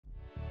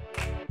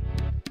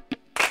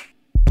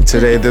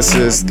Today, this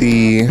is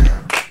I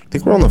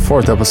think we're on the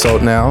 4th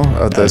episode now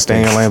of the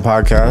Stay in Your Lane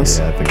podcast.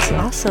 Yeah, I think so.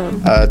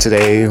 Awesome.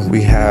 Today,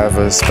 we have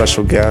a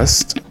special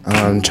guest.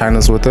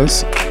 China's with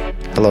us.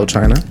 Hello,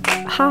 China.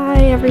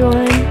 Hi,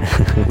 everyone.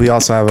 We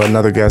also have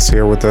another guest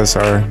here with us.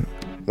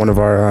 One of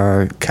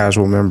our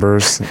casual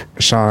members,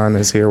 Sean,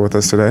 is here with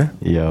us today.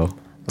 Yo.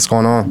 What's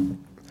going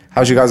on?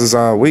 How's you guys'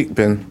 week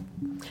been?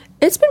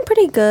 It's been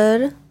pretty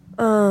good.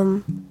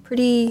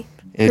 Pretty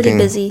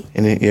busy.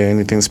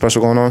 Anything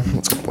special going on?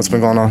 What's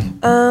been going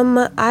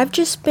on? I've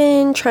just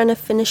been trying to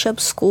finish up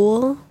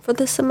school for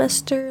the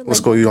semester. What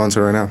school are you on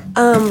to right now?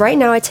 Right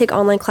now I take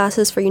online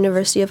classes for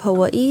University of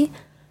Hawaii.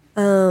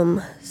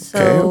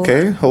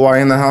 Okay.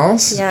 Hawaii in the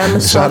house. Yeah, I'm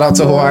a Shout out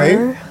to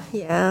Hawaii.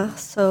 Yeah,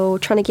 so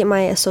trying to get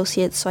my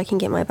associates so I can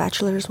get my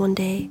bachelor's one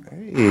day.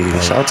 Hey,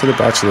 shout out to the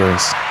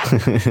bachelors.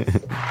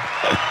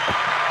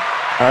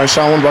 All right,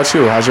 Sean, what about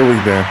you? How's your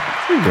week been?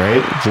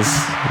 Great.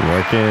 Just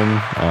working,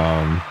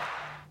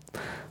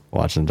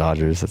 watching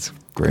Dodgers. That's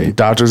great.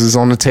 Dodgers is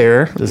on the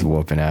tear. Just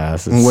whooping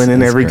ass.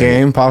 Winning every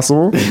game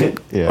possible.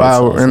 Yeah.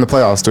 Wow, we're in the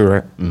playoffs too,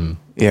 right? Mm.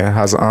 Yeah.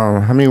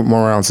 How many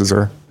more rounds is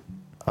there?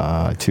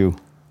 2.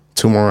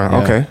 2 more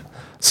rounds. Yeah. Okay.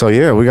 So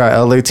yeah, we got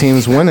LA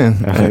teams winning.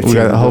 We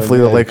got hopefully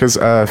the Lakers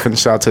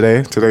finish out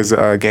today. Today's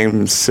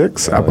game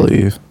 6, I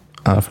believe,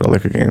 for the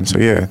Laker game. So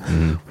yeah,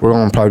 we're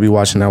gonna probably be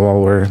watching that while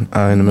we're in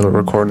the middle of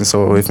recording.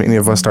 So if any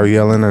of us start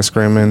yelling or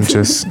screaming,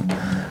 just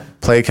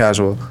play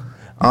casual.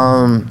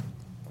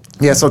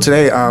 Yeah. So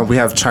today we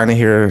have China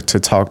here to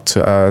talk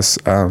to us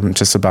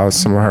just about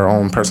some of her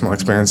own personal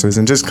experiences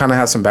and just kind of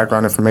have some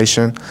background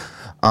information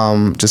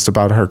just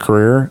about her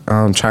career.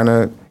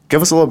 China,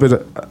 give us a little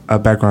bit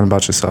of background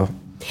about yourself.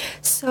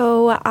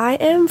 So I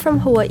am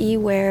from Hawaii,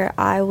 where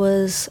I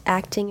was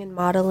acting and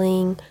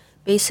modeling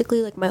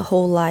basically like my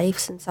whole life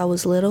since I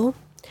was little.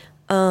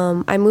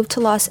 I moved to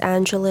Los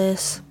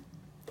Angeles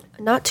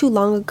not too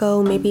long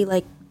ago, maybe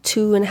like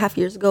 2.5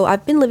 years ago.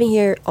 I've been living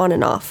here on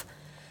and off.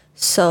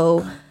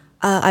 So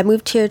I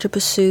moved here to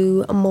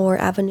pursue more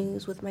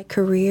avenues with my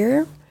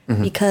career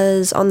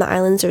because on the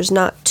islands there's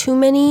not too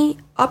many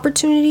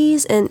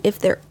opportunities. And if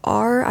there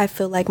are, I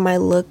feel like my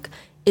look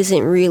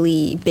isn't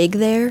really big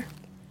there.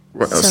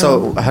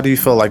 So how do you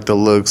feel like the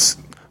looks,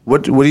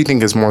 what do you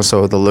think is more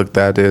so the look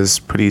that is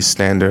pretty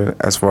standard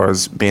as far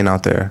as being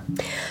out there?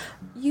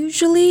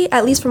 Usually,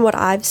 at least from what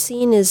I've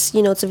seen, is,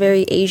 it's a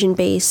very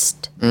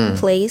Asian-based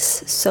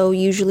place. So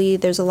usually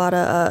there's a lot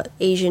of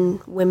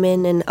Asian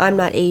women, and I'm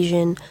not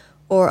Asian,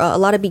 or a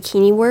lot of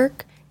bikini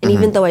work. And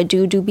even though I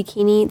do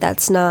bikini,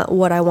 that's not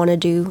what I want to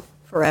do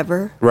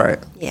forever. Right.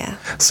 Yeah.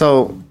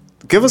 So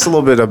give us a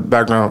little bit of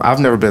background. I've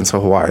never been to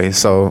Hawaii,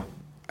 so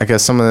I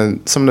guess some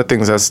of the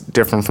things that's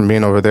different from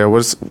being over there.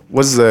 What's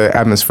the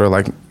atmosphere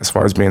like as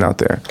far as being out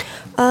there?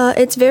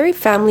 It's very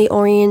family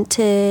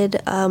oriented.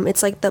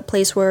 It's like the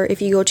place where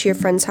if you go to your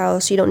friend's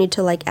house, you don't need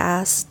to like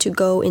ask to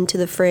go into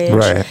the fridge.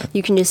 Right.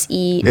 You can just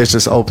eat. It's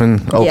just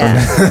open,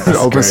 Yeah.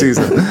 open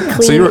season. So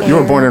Clean you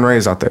were born air. and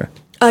raised out there.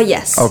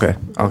 Yes. Okay.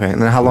 And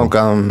then how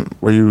long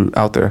were you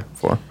out there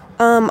for?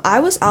 I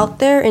was out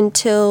there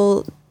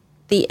until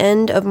the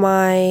end of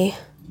my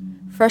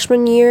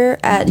freshman year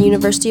at the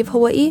University of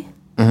Hawaii.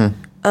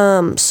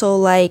 So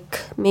like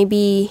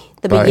maybe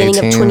the About beginning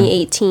 18? of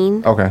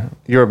 2018. Okay.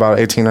 You were about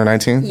 18 or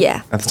 19?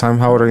 Yeah. At the time?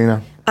 How old are you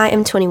now? I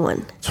am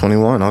 21.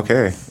 21.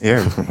 Okay.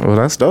 Yeah. Well,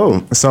 that's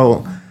dope.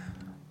 So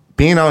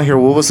being out here,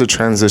 what was the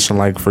transition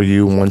like for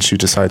you once you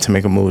decided to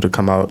make a move to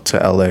come out to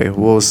LA?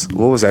 What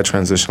was that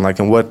transition like,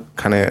 and what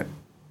kind of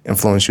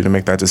influenced you to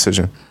make that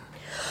decision?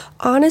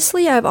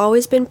 Honestly, I've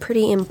always been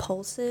pretty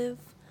impulsive.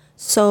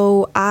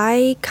 So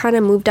I kind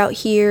of moved out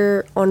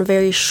here on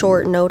very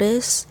short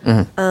notice.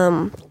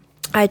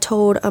 I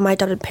told my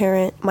adopted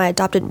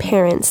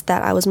parents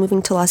that I was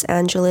moving to Los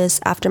Angeles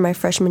after my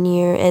freshman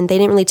year, and they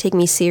didn't really take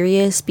me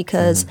serious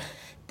because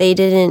they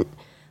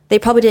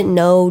probably didn't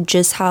know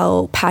just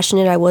how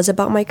passionate I was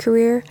about my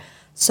career.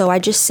 So I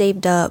just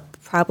saved up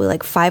probably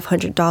like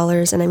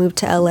 $500 and I moved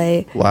to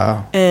LA.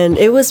 Wow. And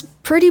it was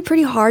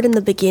pretty hard in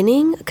the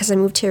beginning because I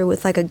moved here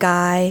with like a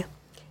guy,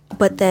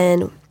 but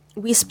then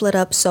we split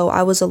up, so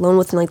I was alone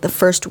within like the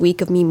first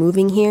week of me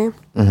moving here.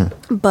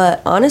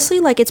 But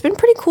honestly, like it's been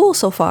pretty cool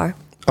so far.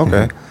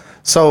 Okay.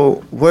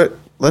 So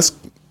let's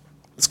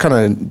kind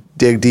of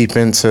dig deep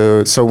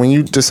into, so when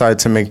you decide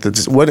to make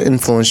what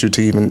influenced you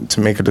to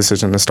make a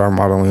decision to start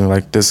modeling?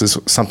 Like, this is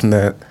something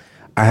that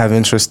I have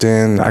interest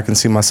in. I can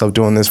see myself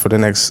doing this for the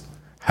next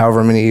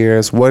however many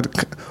years.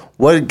 What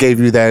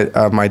gave you that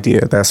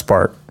idea, that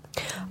spark?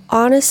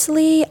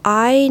 Honestly,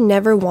 I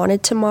never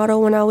wanted to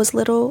model when I was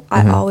little.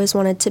 I always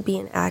wanted to be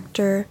an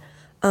actor.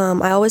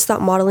 I always thought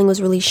modeling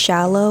was really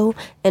shallow.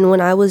 And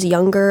when I was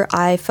younger,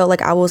 I felt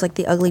like I was like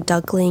the ugly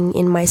duckling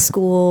in my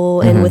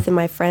school and within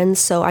my friends.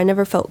 So I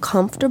never felt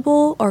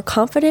comfortable or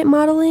confident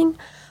modeling.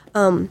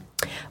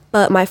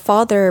 But my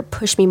father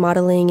pushed me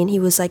modeling, and he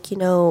was like,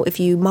 if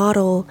you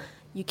model,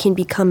 you can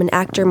become an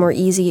actor more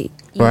easier.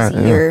 Right,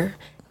 yeah.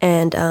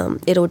 And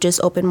it'll just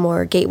open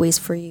more gateways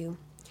for you.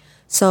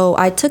 So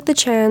I took the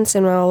chance,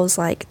 and when I was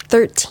like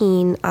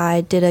 13,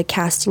 I did a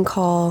casting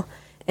call,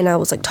 and I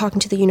was like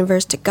talking to the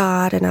universe, to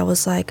God, and I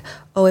was like,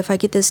 oh, if I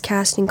get this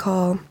casting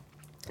call,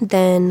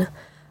 then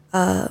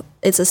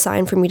it's a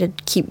sign for me to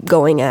keep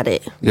going at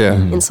it. Yeah.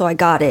 And so I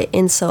got it.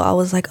 And so I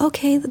was like,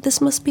 okay, this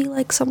must be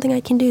like something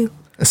I can do.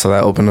 So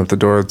that opened up the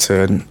door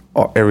to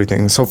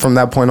everything. So from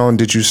that point on,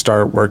 did you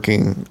start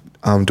working,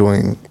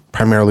 doing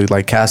primarily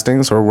like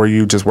castings, or were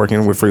you just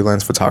working with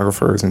freelance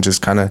photographers and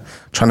just kind of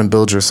trying to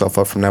build yourself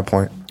up from that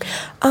point?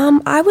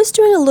 I was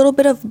doing a little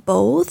bit of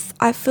both.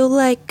 I feel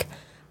like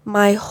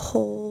my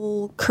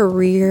whole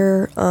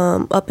career,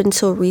 up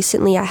until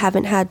recently, I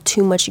haven't had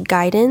too much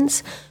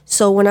guidance.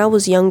 So when I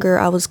was younger,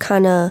 I was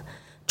kind of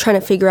trying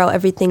to figure out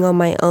everything on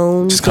my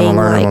own. Just kind of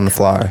learning on the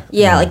fly.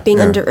 Yeah, like being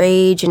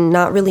underage and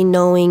not really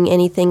knowing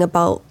anything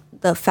about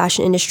the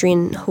fashion industry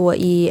in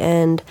Hawaii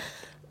and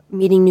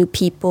meeting new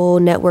people,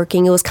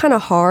 networking. It was kind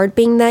of hard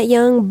being that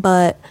young,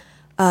 but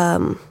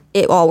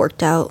it all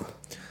worked out.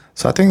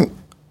 So I think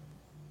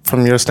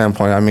from your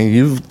standpoint, I mean,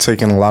 you've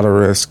taken a lot of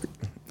risk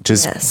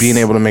just being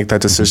able to make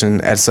that decision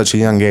at such a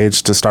young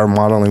age to start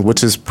modeling,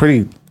 which is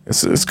pretty,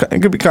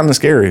 it could be kind of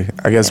scary,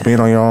 I guess, being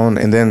on your own.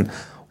 And then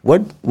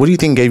what do you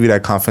think gave you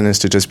that confidence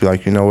to just be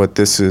like, you know what,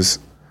 this is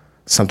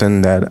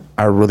something that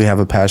I really have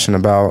a passion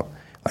about?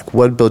 Like,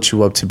 what built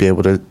you up to be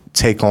able to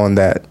take on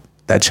that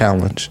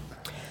challenge?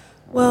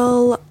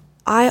 Well,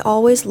 I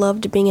always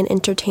loved being an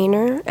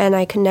entertainer, and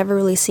I could never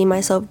really see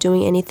myself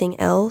doing anything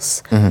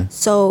else.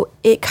 So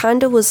it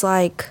kind of was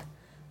like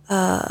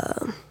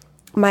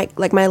my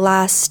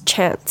last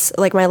chance,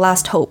 like my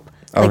last hope.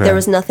 Like there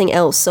was nothing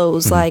else, so it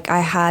was like I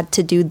had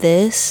to do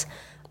this.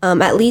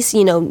 At least,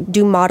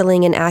 do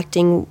modeling and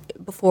acting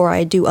before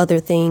I do other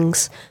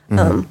things.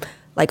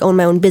 Like own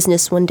my own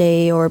business one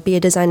day or be a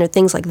designer,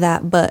 things like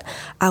that. But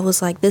I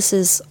was like, this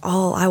is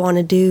all I want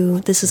to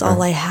do. This is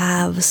all I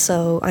have.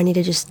 So I need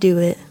to just do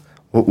it.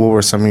 What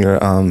were some of your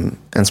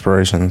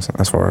inspirations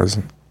as far as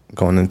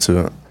going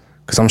into it?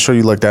 Because I'm sure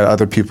you looked at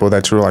other people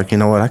that you were like, you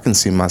know what, I can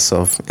see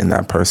myself in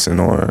that person,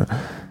 or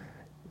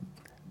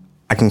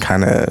I can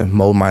kind of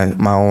mold my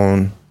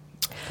own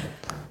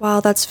Wow,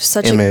 that's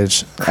such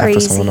image after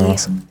someone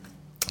else.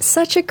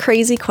 Such a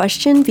crazy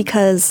question,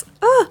 because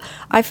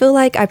I feel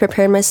like I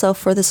prepared myself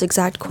for this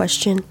exact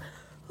question.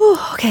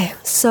 Okay,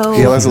 so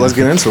yeah, let's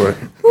get into it.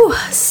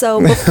 So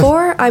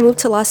before I moved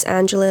to Los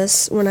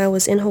Angeles, when I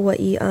was in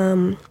Hawaii,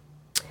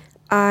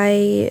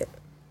 I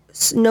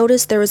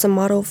noticed there was a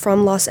model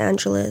from Los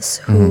Angeles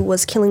who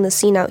was killing the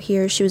scene out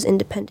here. She was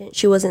independent.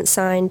 She wasn't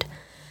signed.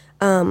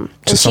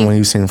 Just someone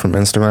you've seen from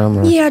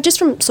Instagram? Or? Yeah, just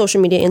from social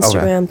media,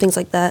 Instagram, things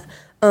like that.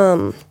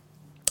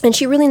 And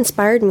she really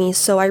inspired me.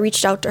 So I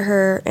reached out to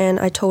her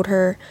and I told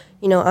her,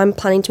 I'm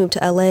planning to move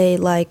to LA.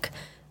 Like,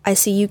 I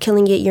see you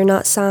killing it. You're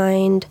not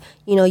signed.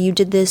 You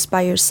did this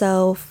by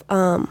yourself.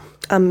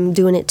 I'm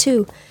doing it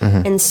too.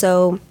 And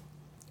so,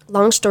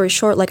 long story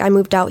short, like I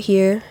moved out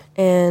here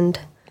and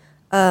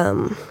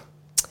I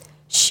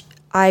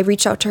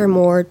reached out to her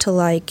more to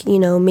like,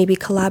 maybe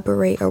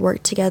collaborate or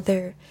work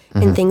together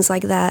and things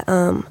like that.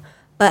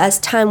 But as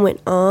time went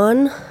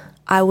on,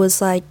 I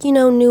was like,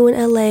 new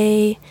in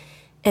LA,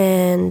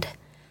 and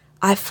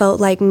I felt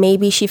like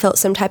maybe she felt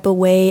some type of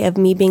way of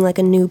me being like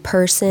a new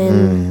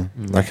person.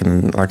 Like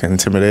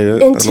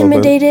intimidated?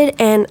 Intimidated,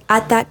 and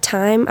at that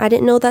time, I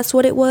didn't know that's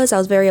what it was. I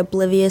was very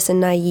oblivious and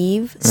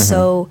naive,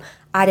 so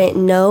I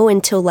didn't know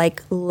until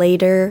like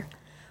later.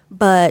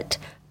 But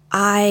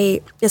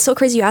it's so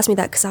crazy you asked me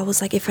that, because I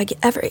was like, if I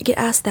ever get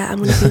asked that, I'm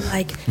going to be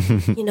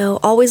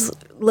like, always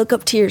look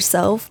up to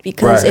yourself,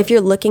 because if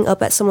you're looking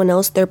up at someone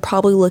else, they're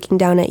probably looking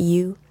down at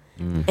you.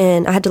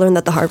 And I had to learn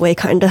that the hard way,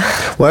 kind of.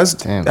 Well,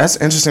 that's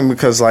interesting,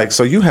 because like,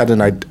 so you had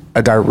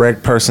a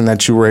direct person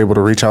that you were able to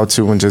reach out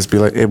to and just be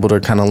like able to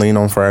kind of lean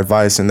on for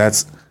advice, and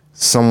that's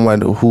someone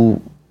who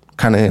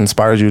kind of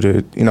inspires you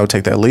to,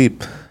 take that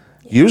leap.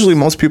 Usually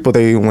most people,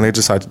 when they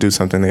decide to do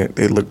something,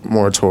 they look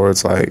more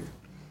towards like,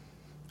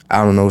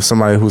 I don't know,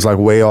 somebody who's like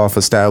way off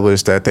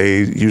established that they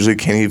usually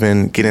can't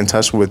even get in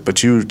touch with.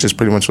 But you just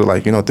pretty much were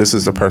like, this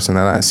is the person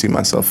that I see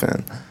myself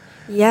in.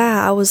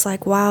 Yeah, I was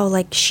like, wow,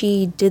 like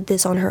she did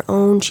this on her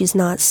own. She's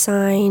not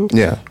signed.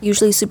 Yeah.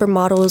 Usually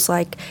supermodels,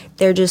 like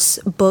they're just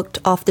booked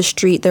off the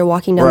street. They're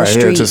walking down the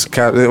street.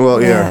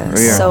 Yeah.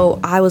 So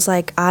I was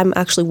like, I'm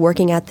actually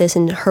working at this,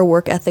 and her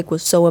work ethic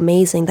was so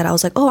amazing that I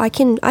was like, oh, I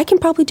can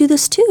probably do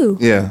this too.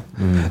 Yeah.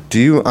 Do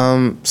you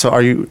so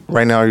are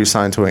you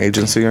signed to an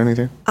agency or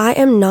anything? I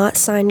am not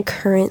signed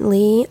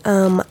currently.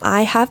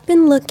 I have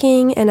been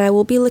looking, and I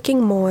will be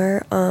looking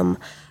more.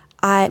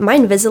 My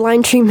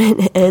Invisalign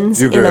treatment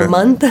ends in a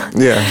month.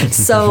 Yeah.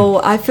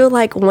 So I feel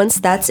like once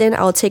that's in,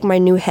 I'll take my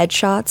new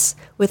headshots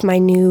with my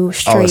new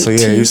straight so yeah,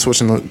 teeth. you're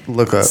switching the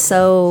look up.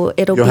 So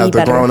You'll be have the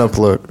better. grown-up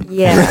look.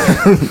 Yeah.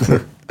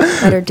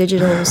 Better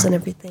digitals and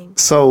everything.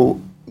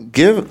 So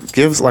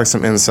give like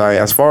some insight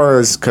as far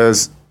as,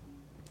 because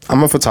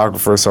I'm a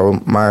photographer,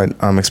 so my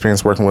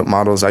experience working with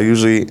models, I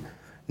usually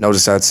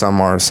notice that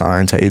some are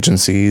assigned to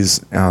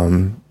agencies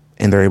and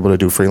they're able to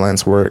do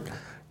freelance work.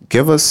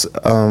 give us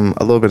a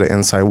little bit of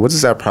insight. What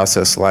is that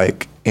process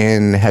like?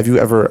 And have you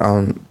ever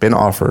been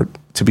offered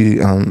to be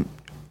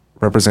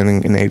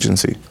representing an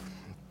agency?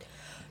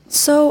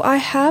 So I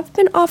have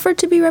been offered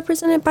to be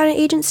represented by an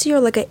agency or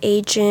like an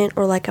agent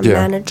or like a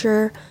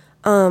manager.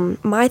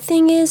 My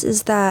thing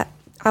is that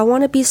I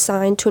want to be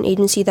signed to an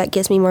agency that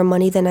gives me more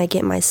money than I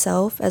get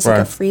myself as like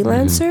a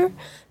freelancer.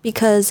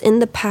 Because in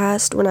the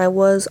past, when I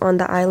was on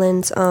the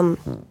islands,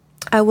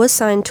 I was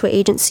signed to an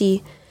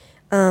agency,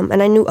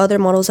 and I knew other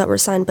models that were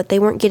signed, but they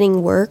weren't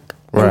getting work.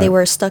 And they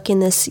were stuck in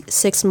this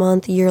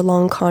 6-month,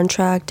 year-long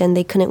contract, and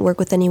they couldn't work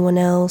with anyone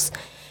else.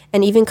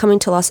 And even coming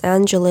to Los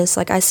Angeles,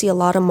 like I see a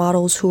lot of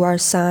models who are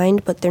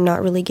signed, but they're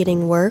not really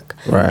getting work.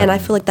 And I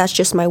feel like that's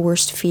just my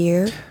worst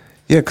fear.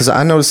 Yeah, because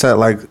I noticed that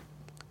like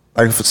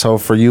so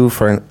for you,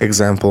 for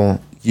example,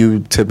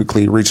 you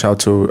typically reach out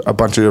to a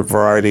bunch of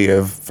variety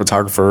of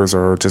photographers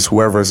or just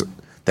whoever's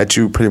that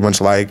you pretty much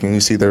like, and you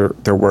see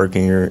their work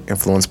and you're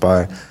influenced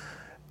by.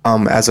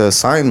 As a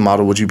signed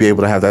model, would you be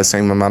able to have that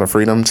same amount of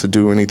freedom to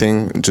do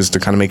anything, just to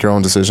kind of make your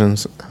own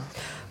decisions?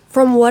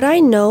 From what I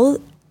know,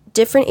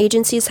 different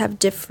agencies have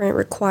different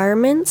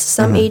requirements.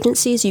 Some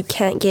agencies you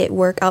can't get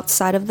work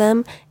outside of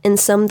them, and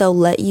some they'll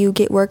let you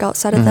get work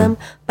outside of them.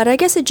 But I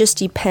guess it just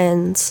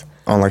depends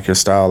on like your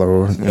style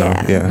or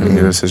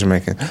your decision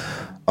making.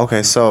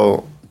 Okay,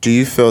 so do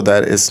you feel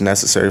that it's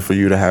necessary for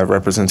you to have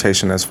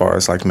representation as far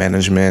as like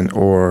management,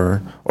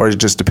 or it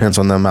just depends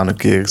on the amount of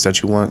gigs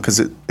that you want? Because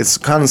it's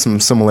kind of some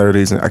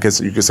similarities, I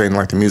guess you could say, in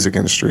like the music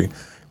industry.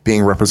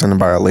 Being represented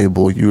by a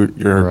label, you're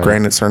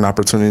granted certain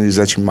opportunities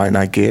that you might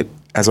not get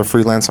as a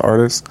freelance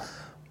artist.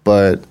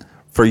 But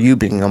for you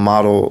being a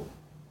model,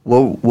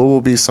 what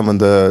will be some of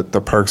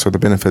the perks or the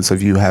benefits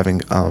of you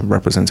having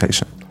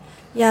representation?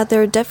 Yeah,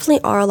 there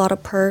definitely are a lot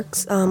of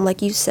perks.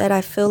 Like you said,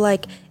 I feel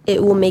like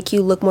it will make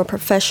you look more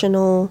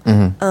professional.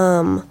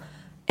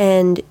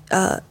 And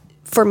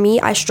for me,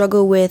 I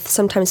struggle with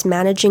sometimes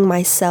managing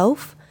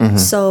myself.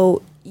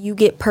 So you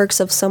get perks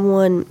of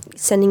someone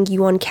sending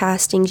you on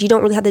castings. You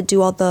don't really have to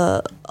do all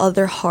the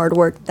other hard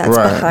work that's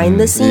behind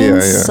the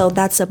scenes. So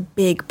that's a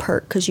big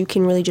perk because you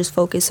can really just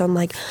focus on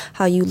like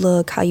how you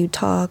look, how you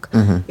talk,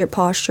 your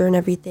posture and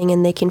everything.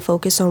 And they can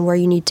focus on where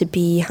you need to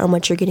be, how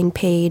much you're getting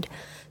paid.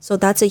 So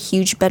that's a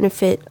huge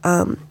benefit.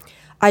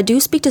 I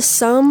do speak to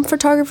some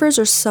photographers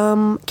or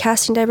some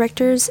casting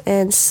directors,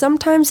 and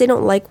sometimes they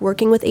don't like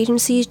working with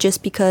agencies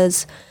just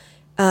because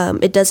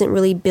it doesn't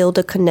really build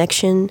a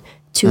connection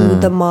to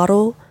the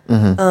model.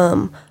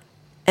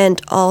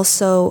 And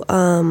also,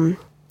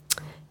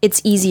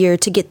 it's easier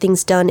to get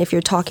things done if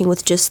you're talking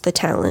with just the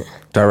talent.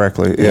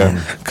 Directly,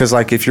 yeah. Because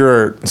like if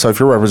you're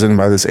represented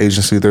by this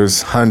agency,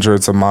 there's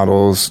hundreds of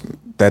models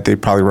that they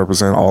probably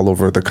represent all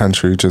over the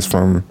country,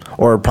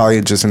 or probably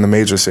just in the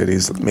major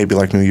cities, maybe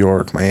like New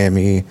York,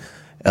 Miami,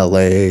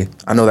 LA.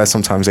 I know that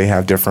sometimes they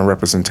have different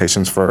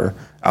representations for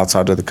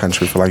outside of the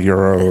country for like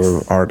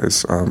Euro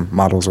artists,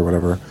 models or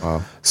whatever.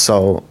 Wow.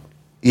 So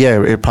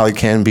yeah, it probably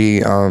can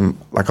be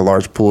like a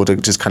large pool to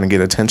just kind of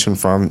get attention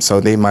from. So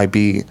they might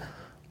be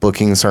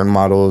booking certain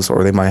models,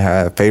 or they might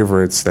have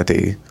favorites that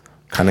they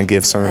kind of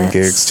give certain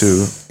gigs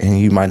to, and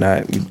you might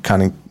not, you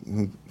kind of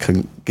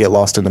could get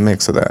lost in the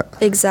mix of that.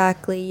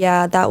 Exactly.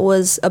 Yeah, that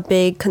was a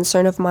big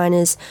concern of mine,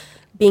 is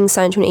being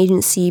signed to an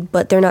agency,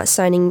 but they're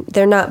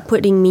not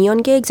putting me on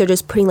gigs. They're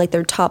just putting like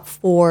their top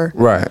 4.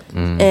 Right.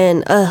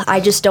 And I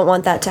just don't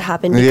want that to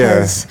happen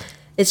because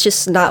it's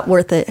just not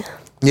worth it.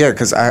 Yeah,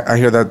 because I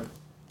hear that.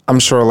 I'm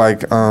sure,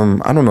 like,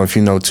 I don't know if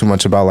you know too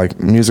much about like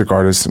music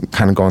artists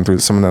kind of going through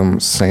some of them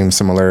same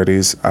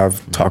similarities.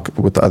 I've talked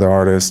with the other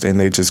artists, and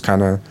they just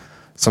kind of,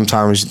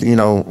 sometimes, you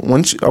know,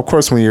 of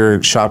course, when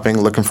you're shopping,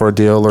 looking for a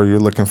deal, or you're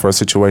looking for a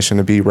situation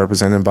to be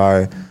represented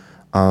by,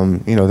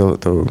 you know,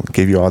 they'll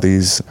give you all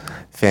these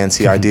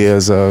fancy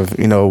ideas of,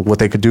 you know, what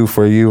they could do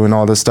for you and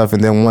all this stuff.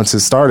 And then once it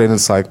started,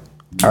 it's like,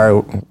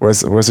 all right,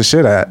 where's the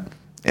shit at?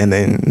 And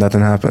then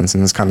nothing happens,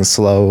 and it's kind of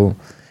slow.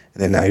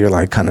 And then now you're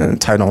like kind of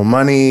tight on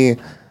money,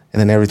 and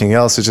then everything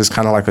else is just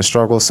kind of like a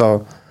struggle.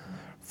 So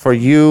for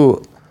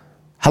you,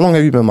 how long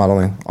have you been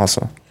modeling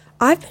also?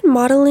 I've been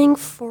modeling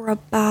for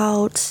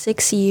about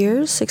 6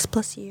 years,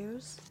 6+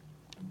 years.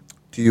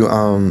 Do you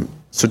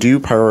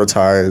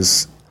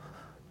prioritize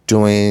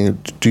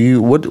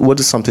what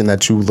is something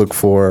that you look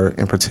for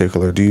in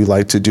particular? Do you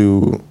like to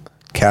do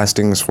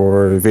castings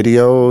for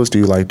videos? Do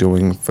you like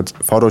doing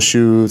photo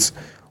shoots?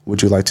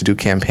 Would you like to do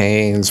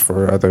campaigns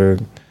for other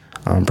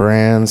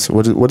brands?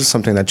 What is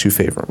something that you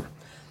favor?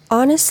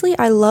 Honestly,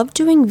 I love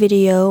doing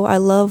video. I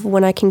love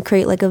when I can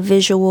create like a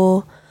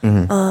visual.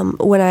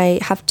 When I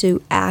have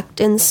to act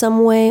in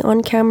some way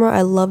on camera,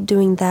 I love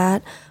doing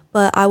that.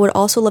 But I would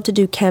also love to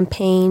do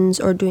campaigns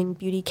or doing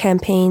beauty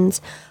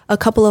campaigns. A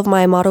couple of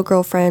my model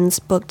girlfriends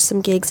booked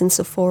some gigs in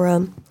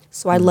Sephora,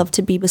 so I'd love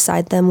to be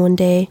beside them one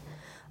day,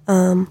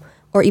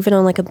 or even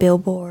on like a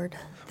billboard.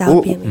 That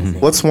would be amazing.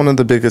 What's one of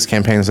the biggest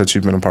campaigns that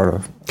you've been a part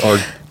of, or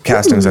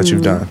castings that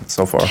you've done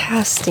so far?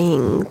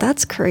 Casting,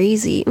 that's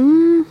crazy.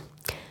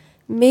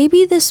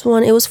 Maybe this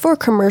one, it was for a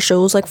commercial.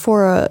 It was like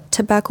for a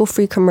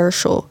tobacco-free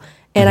commercial.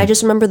 And I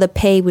just remember the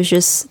pay was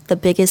just the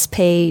biggest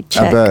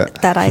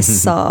paycheck that I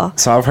saw.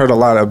 So I've heard a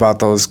lot about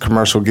those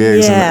commercial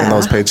gigs and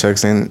those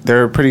paychecks, and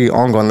they're pretty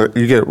ongoing.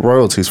 You get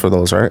royalties for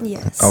those, right?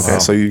 Yes. Okay,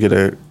 so you get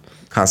a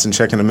constant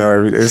check in the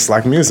mail. It's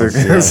like music.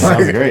 Yeah, it's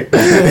sounds like, great.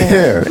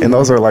 Yeah, and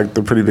those are like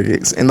the pretty big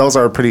gigs. And those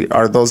are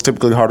those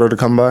typically harder to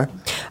come by?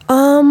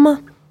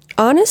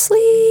 Honestly,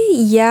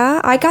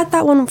 yeah. I got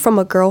that one from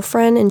a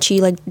girlfriend, and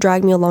she like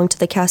dragged me along to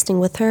the casting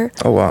with her.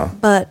 Oh wow.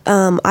 But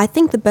I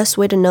think the best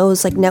way to know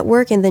is like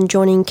network and then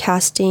joining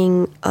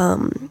casting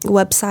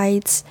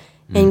websites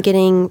and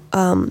getting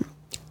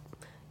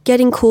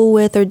cool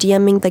with or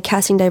DMing the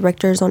casting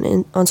directors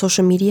on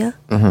social media.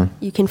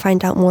 You can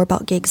find out more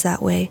about gigs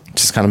that way.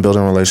 Just kind of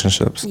building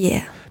relationships.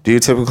 Yeah. Do you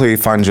typically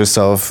find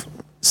yourself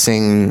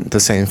seeing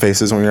the same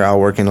faces when you're out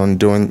working on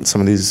doing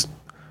some of these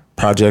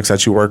projects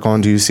that you work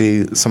on? Do you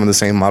see some of the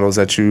same models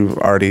that you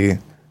already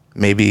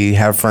maybe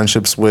have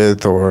friendships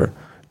with, or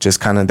just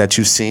kind of that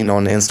you've seen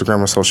on Instagram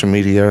or social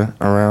media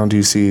around? Do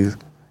you see,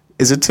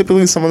 is it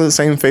typically some of the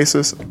same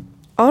faces?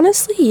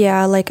 Honestly,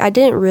 yeah. Like I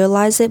didn't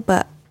realize it,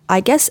 but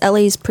I guess LA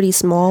is pretty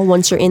small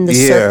once you're in the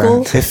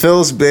circle. It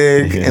feels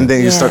big, and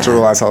then you start to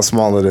realize how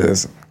small it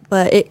is.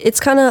 But it's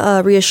kind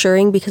of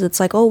reassuring because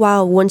it's like, oh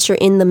wow, once you're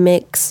in the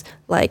mix,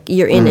 like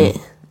you're in it.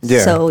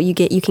 Yeah. So you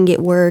can get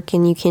work,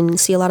 and you can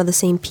see a lot of the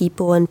same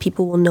people, and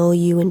people will know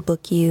you and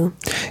book you.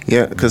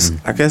 Yeah, because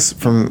I guess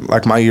from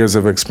like my years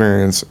of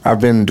experience,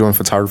 I've been doing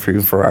photography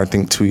for I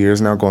think 2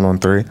 years now, going on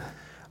 3.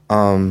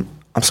 I'm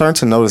starting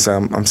to notice that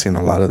I'm seeing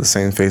a lot of the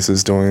same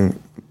faces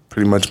doing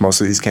pretty much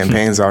most of these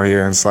campaigns out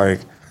here, and it's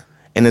like,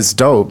 and it's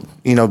dope,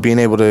 you know, being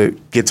able to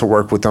get to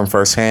work with them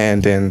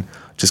firsthand and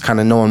just kind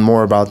of knowing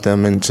more about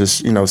them and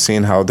just, you know,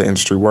 seeing how the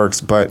industry works.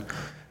 But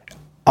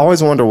I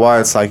always wonder why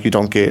it's like you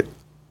don't get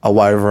a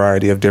wide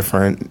variety of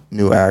different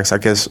new acts. I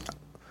guess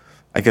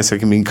it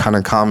can be kind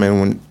of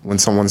common when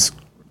someone's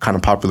kind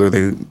of popular,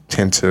 they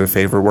tend to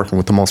favor working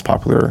with the most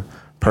popular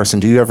person.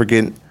 Do you ever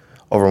get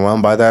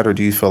overwhelmed by that, or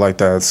do you feel like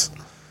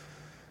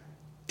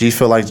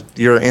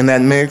you're in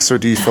that mix, or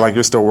do you feel like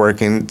you're still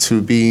working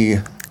to be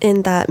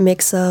in that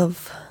mix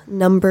of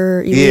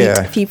number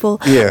elite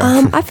people? Yeah.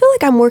 I feel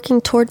like I'm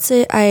working towards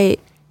it. I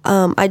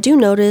do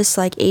notice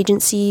like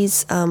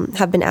agencies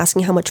have been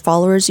asking how much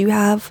followers you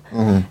have,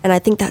 and I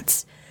think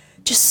that's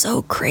just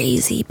so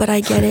crazy, but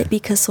I get it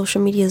because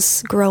social media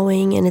is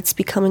growing and it's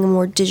becoming a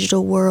more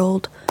digital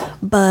world.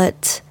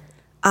 But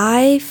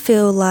I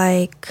feel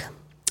like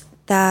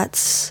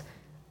that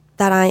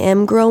I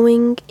am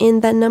growing in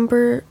that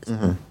number.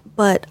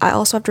 But I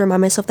also have to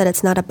remind myself that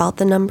it's not about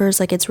the numbers.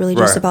 Like it's really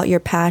just about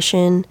your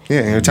passion.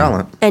 Yeah, and your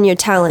talent. And your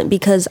talent,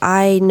 because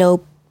I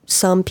know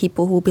some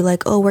people who will be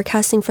like, oh, we're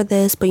casting for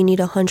this, but you need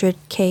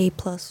 100K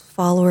plus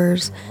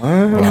followers.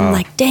 Wow. And I'm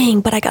like, dang,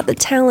 but I got the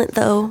talent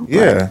though.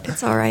 Yeah. But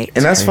it's all right.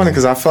 And that's funny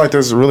because I feel like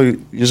there's really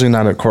usually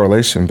not a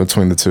correlation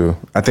between the two.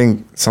 I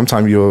think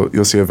sometimes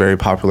you'll see a very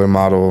popular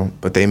model,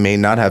 but they may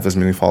not have as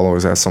many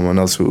followers as someone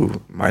else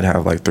who might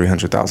have like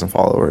 300,000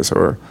 followers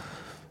or,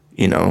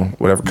 you know,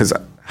 whatever. Because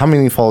how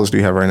many followers do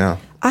you have right now?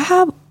 I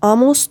have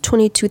almost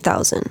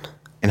 22,000.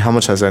 And how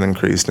much has that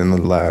increased in the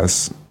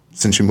last,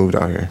 since you moved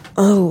out here?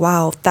 Oh,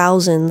 wow.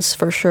 Thousands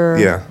for sure.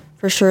 Yeah.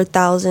 For sure,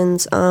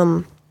 thousands.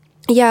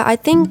 Yeah, I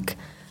think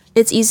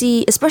it's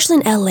easy, especially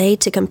in LA,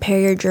 to compare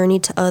your journey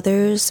to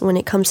others when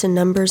it comes to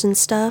numbers and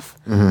stuff.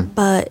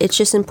 But it's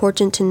just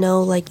important to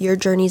know like your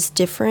journey's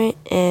different.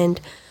 And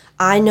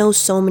I know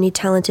so many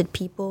talented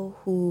people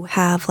who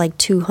have like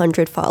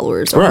 200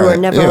 followers or who are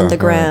never on the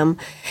gram.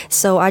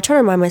 So I try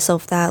to remind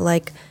myself that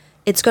like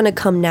it's going to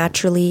come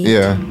naturally.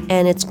 Yeah.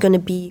 And it's going to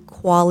be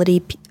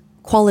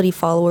quality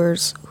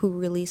followers who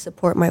really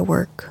support my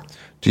work.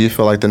 Do you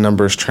feel like the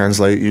numbers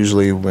translate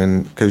usually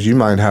because you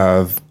might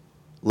have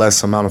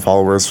less amount of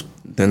followers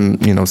than,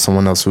 you know,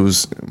 someone else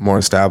who's more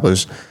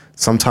established.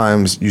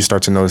 Sometimes you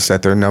start to notice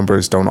that their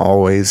numbers don't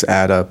always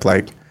add up.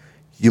 Like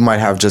you might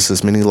have just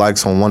as many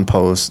likes on one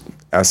post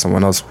as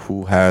someone else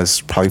who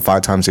has probably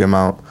 5 times the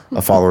amount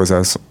of followers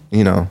as,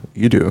 you know,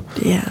 you do.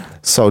 Yeah.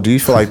 So do you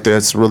feel like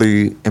that's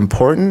really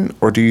important,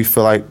 or do you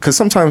feel like, because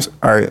sometimes,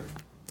 all right,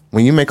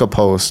 when you make a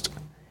post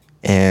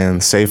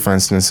and say, for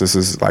instance, this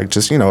is like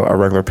just, you know, a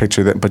regular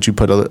picture but you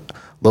put a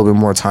little bit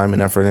more time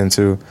and effort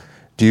into,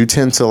 do you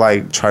tend to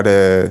like try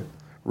to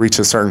reach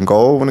a certain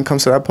goal when it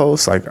comes to that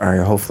post? Like, all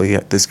right, hopefully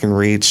this can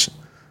reach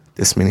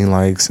this many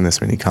likes and this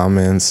many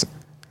comments.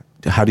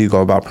 How do you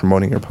go about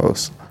promoting your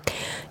posts?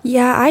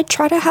 Yeah, I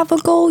try to have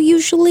a goal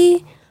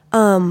usually.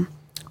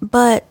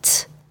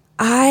 But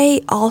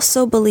I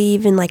also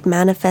believe in like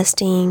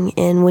manifesting,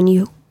 and when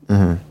you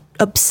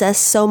obsess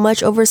so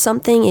much over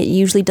something, it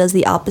usually does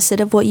the opposite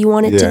of what you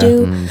want it to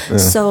do.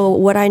 So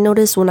what I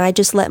notice when I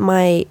just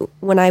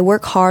when I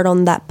work hard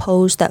on that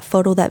post, that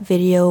photo, that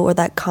video, or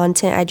that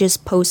content, I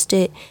just post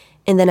it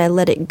and then I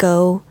let it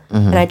go.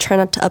 And I try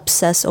not to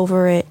obsess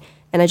over it,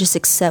 and I just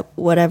accept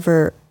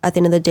whatever at the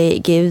end of the day it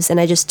gives, and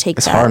I just take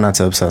It's that. hard not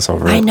to obsess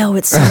over it. I know,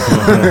 it's so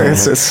hard.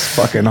 it's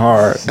fucking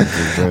hard.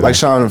 Like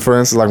Sean, for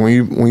instance, like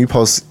when you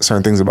post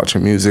certain things about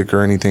your music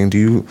or anything, do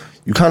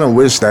you kind of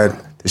wish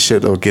that the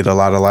shit will get a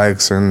lot of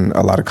likes and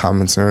a lot of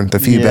comments, and the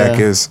feedback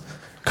Yeah. is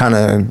kind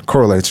of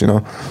correlates, you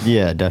know?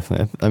 Yeah,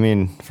 definitely. I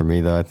mean, for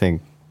me though, I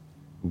think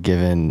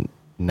given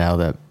now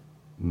that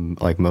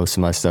like most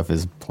of my stuff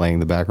is playing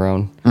the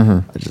background,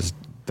 I just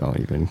don't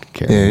even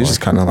care. Yeah, you anymore.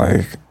 just kind of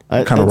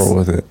like, kind of it's- roll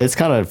with it. It's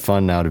kind of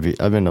fun now to be.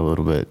 I've been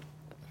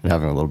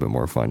having a little bit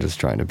more fun, just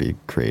trying to be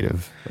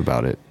creative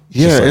about it.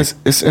 Yeah, Just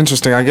it's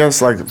interesting. I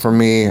guess like for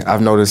me,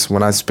 I've noticed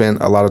when I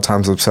spent a lot of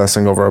times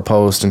obsessing over a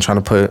post and trying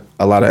to put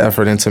a lot of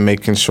effort into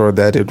making sure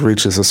that it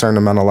reaches a certain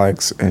amount of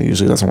likes, and it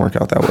usually doesn't work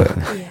out that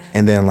way. Yeah.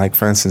 And then like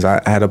for instance,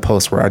 I had a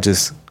post where I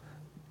just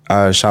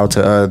shout out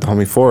to the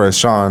homie Forrest,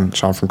 Sean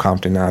from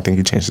Compton. Now I think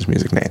he changed his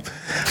music name,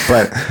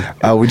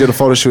 but we did a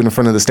photo shoot in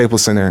front of the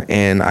Staples Center,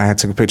 and I had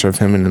took a picture of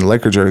him in the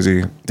Laker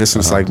jersey. This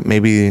was like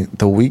maybe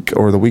the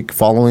week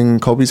following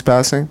Kobe's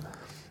passing.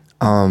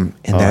 And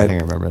I that,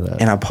 think I remember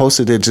that. and I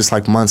posted it just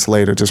like months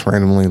later, just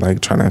randomly,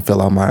 like trying to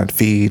fill out my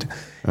feed.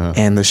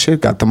 And the shit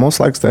got the most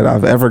likes that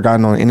I've ever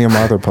gotten on any of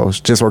my other posts,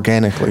 just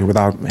organically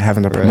without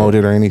having to promote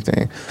it or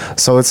anything.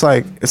 So it's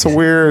like, it's a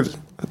weird,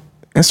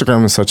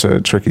 Instagram is such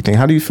a tricky thing.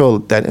 How do you feel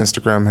that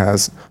Instagram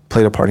has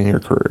played a part in your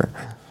career?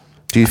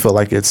 Do you feel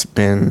like it's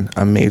been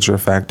a major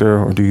factor,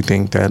 or do you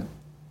think that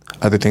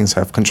other things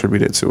have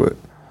contributed to it?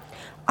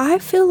 I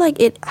feel like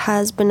it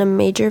has been a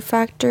major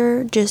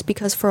factor just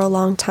because for a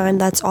long time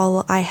that's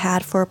all I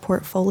had for a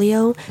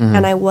portfolio,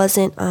 and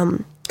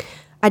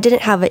I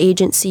didn't have an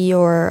agency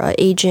or an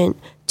agent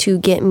to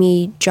get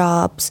me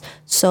jobs,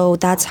 so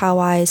that's how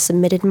I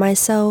submitted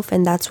myself,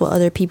 and that's what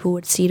other people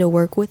would see to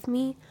work with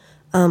me.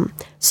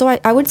 So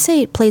I would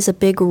say it plays a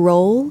big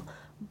role,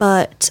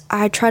 but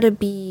I try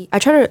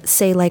to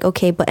say like,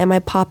 okay, but am I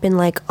popping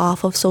like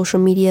off of social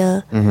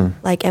media?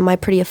 Like, am I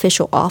pretty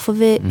official off of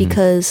it?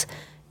 Because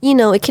you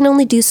know, it can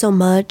only do so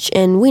much,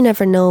 and we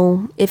never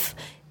know if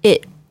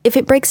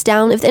it breaks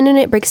down, if the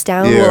internet breaks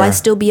down, will I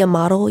still be a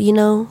model, you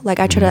know? Like,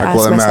 I try to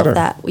ask myself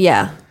that.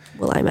 Yeah.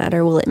 Will I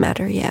matter? Will it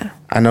matter? Yeah.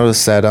 I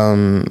noticed that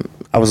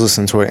I was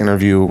listening to an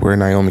interview where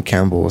Naomi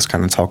Campbell was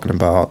kind of talking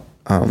about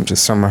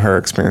just some of her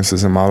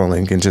experiences in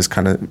modeling and just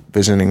kind of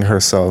visioning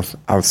herself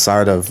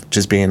outside of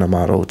just being a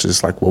model,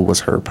 just like what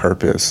was her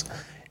purpose.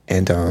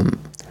 And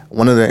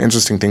one of the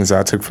interesting things that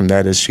I took from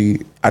that is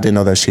I didn't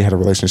know that she had a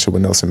relationship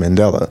with Nelson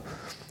Mandela.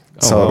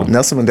 So wow.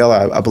 Nelson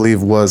Mandela, I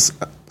believe, was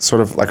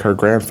sort of like her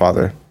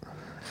grandfather.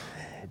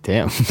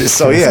 Damn.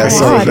 So yeah, That's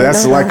so wild.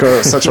 that's like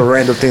such a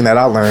random thing that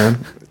I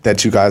learned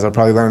that you guys are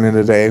probably learning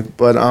today.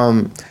 But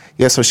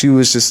yeah, so she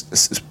was just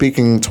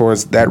speaking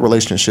towards that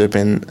relationship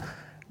and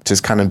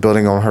just kind of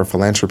building on her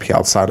philanthropy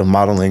outside of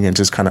modeling and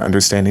just kind of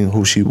understanding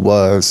who she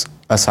was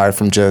aside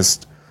from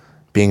just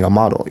being a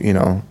model, you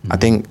know. I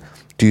think,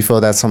 do you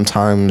feel that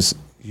sometimes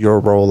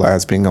your role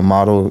as being a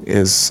model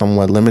is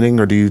somewhat limiting,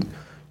 or do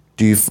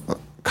you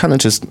kind of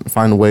just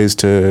find ways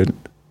to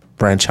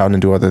branch out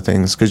and do other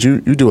things? Because you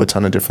do a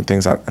ton of different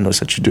things. I noticed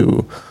that you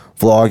do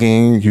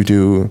vlogging, you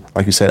do,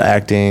 like you said,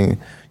 acting,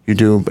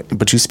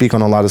 but you speak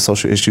on a lot of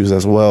social issues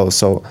as well.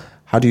 So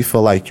how do you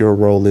feel like your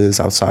role is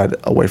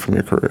away from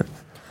your career?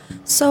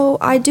 So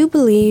I do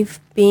believe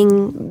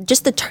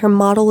just the term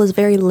model is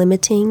very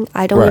limiting.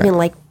 I don't even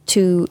like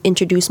to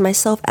introduce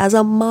myself as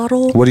a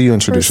model. What do you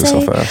introduce per se.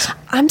 yourself as?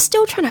 I'm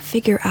still trying to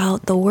figure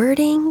out the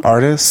wording.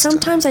 Artist?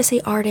 Sometimes I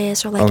say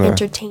artist or like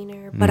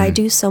entertainer, but I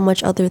do so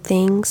much other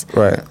things.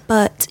 Right.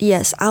 But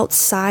yes,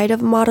 outside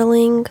of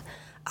modeling,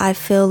 I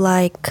feel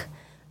like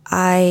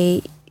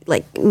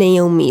like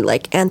Naomi,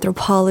 like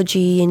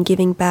anthropology and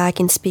giving back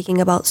and speaking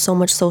about so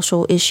much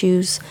social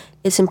issues.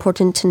 It's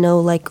important to know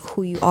like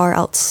who you are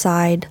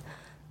outside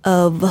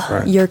of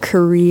your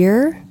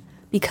career,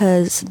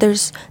 because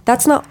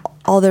that's not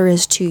all there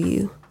is to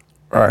you.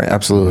 Right,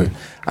 absolutely.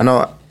 I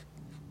know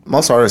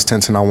most artists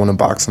tend to not want to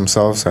box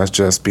themselves as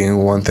just being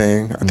one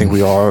thing. I think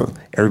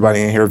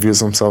everybody in here views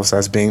themselves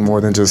as being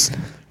more than just,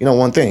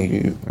 one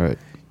thing. Right.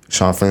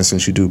 Sean, for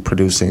instance, you do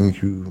producing,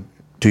 you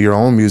do your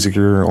own music,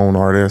 you're your own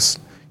artist,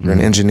 you're an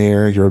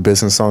engineer, you're a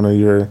business owner,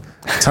 you're a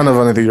ton of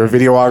other things, you're a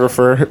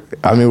videographer.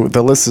 I mean,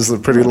 the list is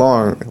pretty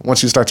long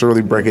once you start to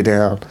really break it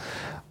down.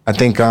 I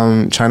think,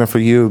 China, for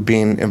you,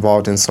 being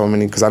involved in so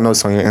many, because I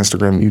noticed on your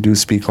Instagram, you do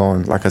speak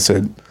on, like I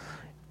said,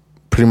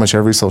 pretty much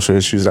every social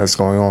issues that's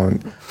going on.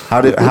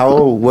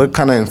 What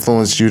kind of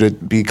influenced you to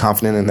be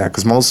confident in that?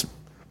 Because most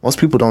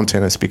people don't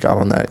tend to speak out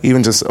on that,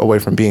 even just away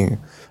from being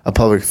a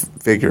public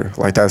figure.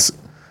 Like that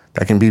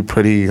can be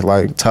pretty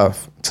like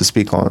tough to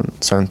speak on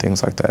certain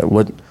things like that.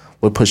 What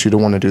pushed you to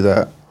want to do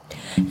that?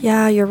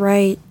 Yeah, you're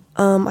right.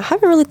 I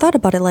haven't really thought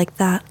about it like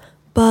that,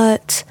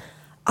 but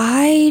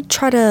I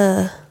try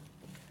to.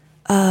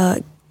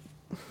 I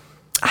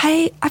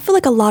feel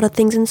like a lot of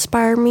things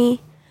inspire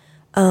me.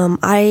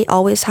 I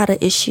always had an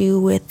issue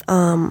with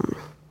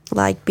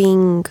like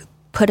being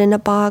put in a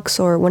box,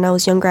 or when I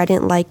was younger, I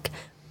didn't like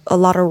a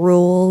lot of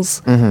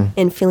rules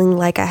and feeling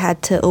like I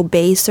had to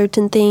obey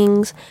certain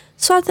things.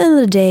 So at the end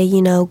of the day,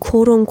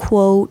 quote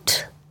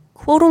unquote,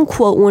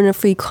 we're in a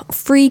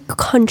free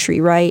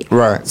country, right?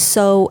 Right.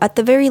 So at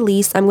the very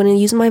least, I'm going to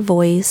use my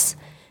voice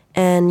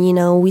And, you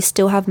know, we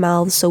still have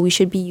mouths, so we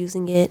should be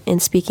using it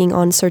and speaking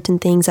on certain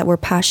things that we're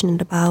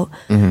passionate about.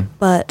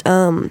 But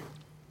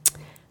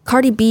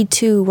Cardi B,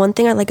 too, one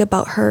thing I like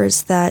about her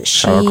is that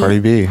she... Shout out Cardi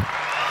B.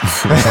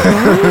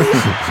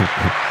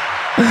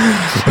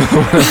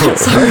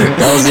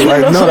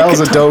 That was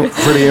a dope,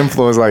 pretty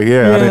influence. Like,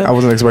 I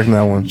wasn't expecting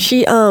that one.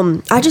 She,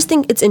 I just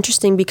think it's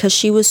interesting because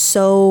she was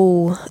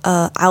so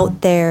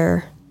out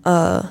there,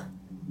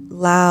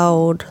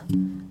 loud,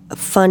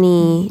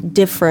 funny,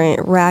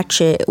 different,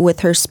 ratchet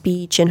with her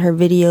speech and her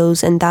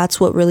videos, and that's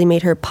what really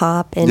made her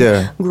pop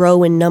and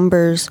grow in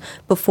numbers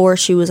before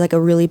she was like a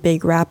really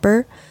big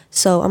rapper.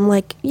 So I'm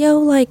like,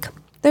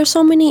 there's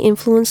so many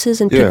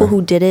influences and people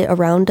who did it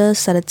around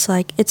us that it's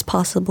like it's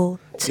possible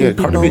to be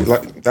Cardi both. B,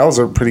 like, that was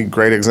a pretty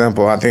great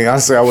example. I think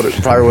honestly I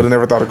probably would have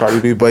never thought of Cardi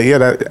B, but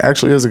that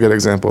actually is a good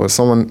example. It's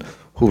someone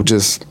who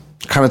just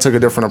kind of took a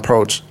different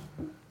approach.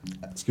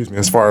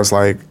 As far as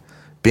like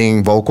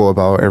being vocal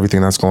about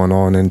everything that's going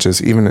on, and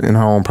just even in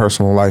her own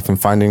personal life, and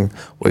finding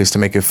ways to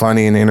make it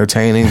funny and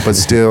entertaining, but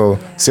still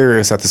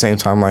serious at the same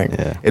time. Like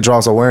it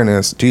draws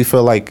awareness. Do you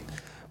feel like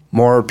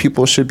more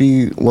people should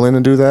be willing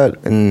to do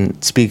that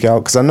and speak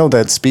out? Because I know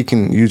that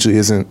speaking usually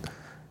isn't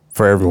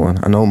for everyone.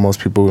 I know most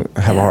people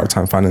have a hard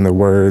time finding their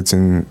words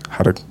and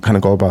how to kind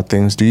of go about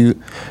things. Do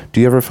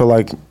you ever feel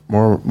like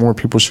more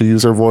people should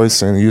use their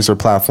voice and use their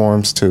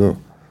platforms to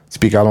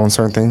speak out on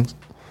certain things?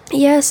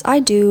 Yes, I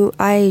do.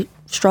 I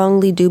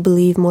strongly do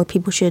believe more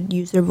people should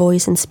use their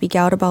voice and speak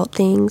out about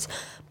things.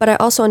 But I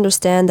also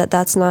understand that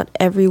that's not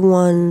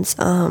everyone's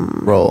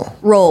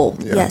role.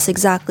 Yeah. Yes,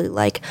 exactly.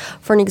 Like,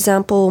 for an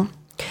example,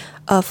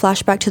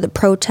 flashback to the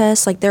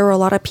protests, like there were a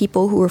lot of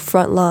people who were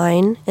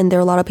frontline and there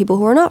are a lot of people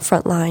who are not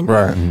frontline.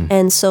 Right.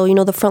 And so, you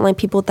know, the frontline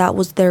people, that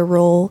was their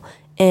role.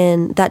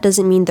 And that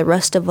doesn't mean the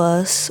rest of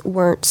us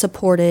weren't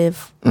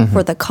supportive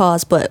for the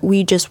cause, but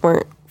we just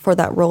weren't for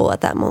that role at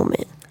that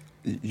moment.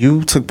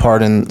 You took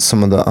part in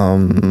some of the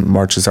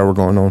marches that were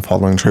going on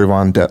following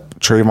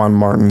Trayvon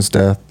Martin's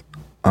death.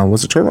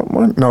 Was it Trayvon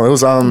Martin? No, it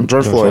was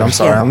George Floyd. I'm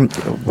sorry.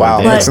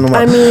 Wow. But,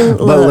 I mean,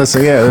 but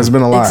listen, there's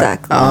been a lot.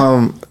 Exactly.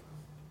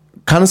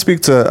 Kind of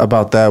speak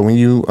about that when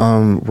you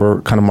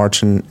were kind of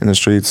marching in the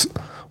streets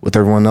with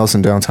everyone else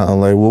in downtown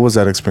LA. What was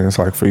that experience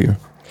like for you?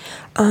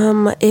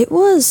 It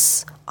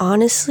was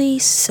honestly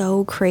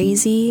so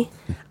crazy.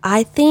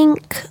 I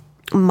think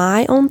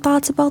my own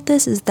thoughts about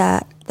this is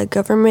that the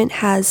government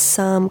has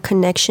some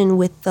connection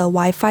with the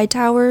Wi-Fi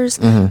towers,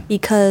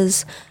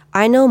 because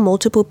I know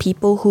multiple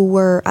people who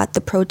were at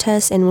the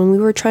protests, and when we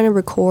were trying to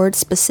record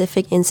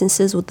specific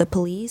instances with the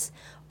police,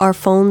 our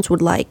phones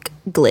would like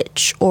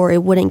glitch or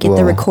it wouldn't get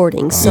the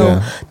recording.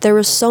 So there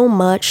was so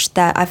much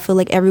that I feel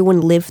like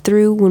everyone lived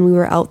through when we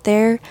were out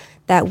there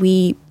that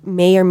we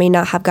may or may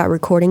not have got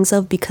recordings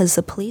of, because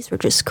the police were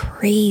just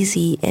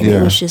crazy and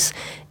it was just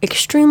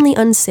extremely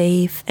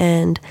unsafe,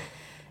 and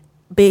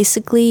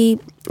basically,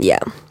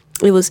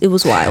 it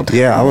was wild.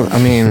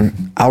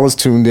 I was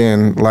tuned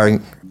in, like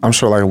I'm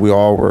sure like we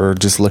all were,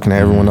 just looking at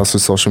everyone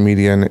else's social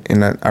media,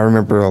 and I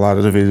remember a lot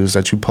of the videos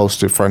that you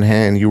posted front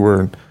hand, you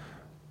were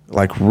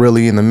like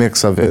really in the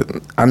mix of it.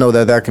 I know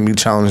that can be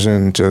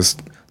challenging,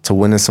 just to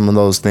witness some of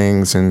those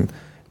things, and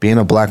being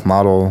a black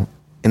model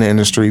in the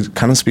industry.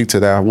 Kind of speak to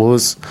that.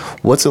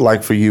 What's it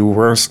like for you?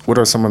 What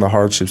are some of the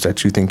hardships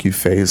that you think you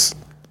face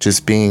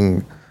just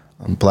being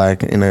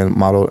black in a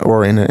model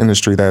or in an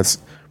industry that's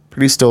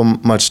pretty still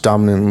much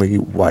dominantly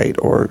white,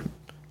 or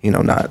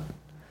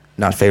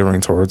not favoring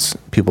towards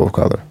people of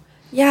color?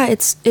 Yeah,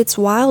 it's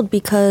wild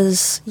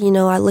because,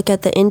 I look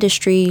at the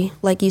industry,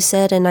 like you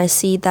said, and I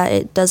see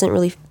that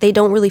they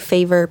don't really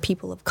favor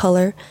people of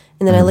color.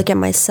 And then I look at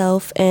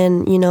myself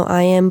and,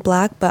 I am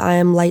black, but I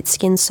am light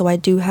skinned, so I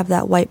do have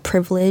that white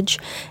privilege.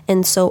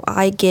 And so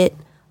I get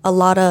a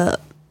lot of,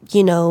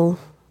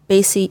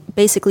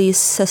 basically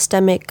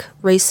systemic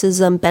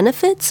racism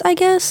benefits, I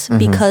guess,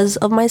 because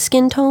of my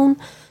skin tone.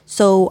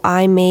 So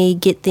I may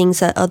get things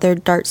that other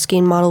dark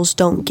skinned models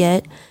don't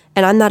get.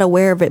 And I'm not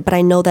aware of it, but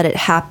I know that it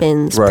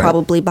happens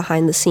probably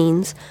behind the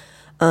scenes.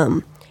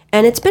 And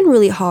it's been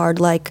really hard,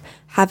 like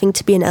having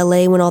to be in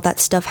LA when all that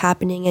stuff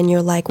happening, and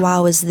you're like,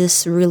 wow, is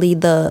this really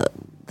the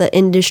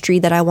industry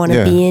that I want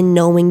to be in,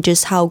 knowing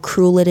just how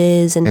cruel it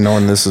is. And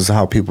knowing this is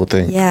how people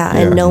think. Yeah,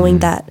 and knowing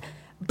that.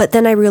 But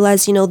then I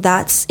realized,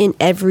 that's in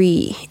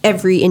every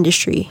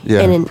industry. Yeah.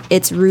 And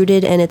it's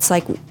rooted, and it's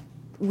like,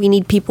 we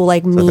need people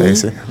like me.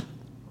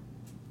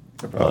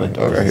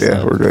 Okay,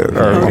 yeah, we're good.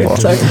 All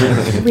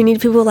right, we need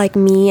people like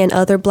me and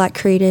other black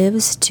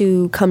creatives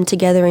to come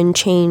together and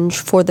change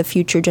for the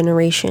future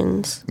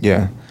generations.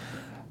 Yeah.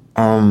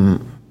 Man,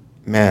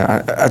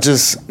 I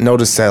just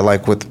noticed that,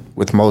 like,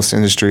 with most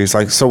industries,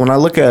 like, so when I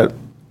look at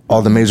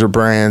all the major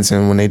brands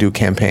and when they do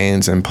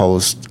campaigns and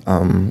post,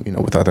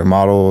 with other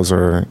models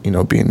or,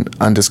 being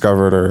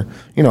undiscovered, or,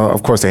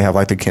 of course they have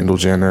like the Kendall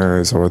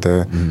Jenners or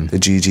the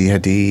Gigi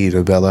Hadid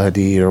or Bella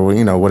Hadid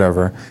or,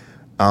 whatever.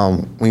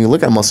 When you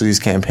look at most of these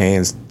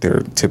campaigns,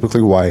 they're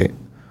typically white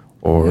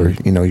or,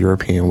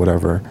 European,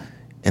 whatever.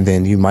 And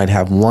then you might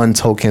have one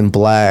token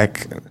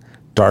black,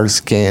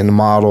 dark-skinned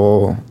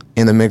model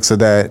in the mix of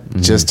that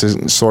just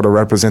to sort of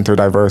represent their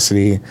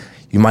diversity.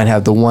 You might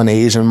have the one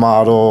Asian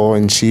model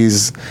and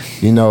she's,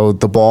 you know,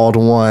 the bald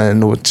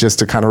one just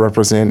to kind of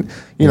represent,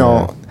 you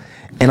know.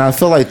 And I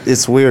feel like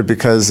it's weird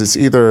because it's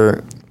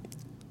either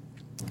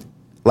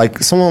like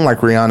someone like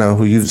Rihanna,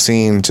 who you've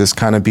seen just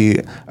kind of be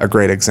a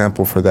great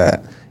example for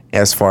that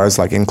as far as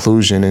like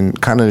inclusion and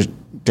kind of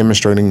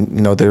demonstrating,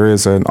 you know, there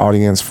is an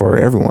audience for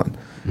everyone,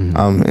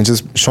 and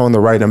just showing the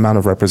right amount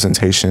of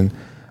representation.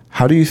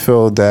 How do you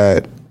feel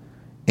that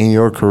in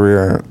your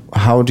career,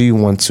 how do you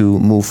want to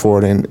move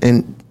forward?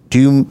 And do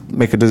you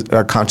make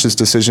a conscious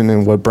decision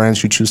in what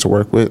brands you choose to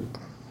work with?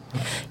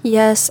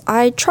 Yes,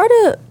 I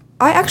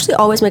actually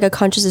always make a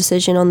conscious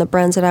decision on the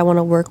brands that I want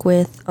to work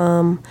with.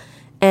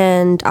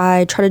 And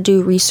I try to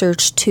do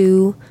research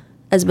too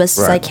as best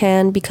as I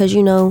can, because,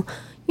 you know,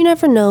 you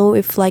never know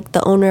if like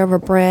the owner of a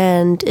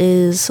brand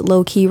is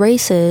low-key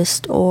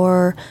racist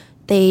or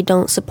they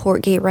don't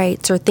support gay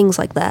rights or things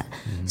like that.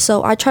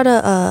 So I try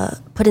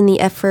to put in the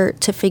effort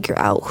to figure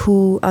out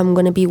who I'm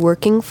going to be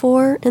working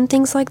for and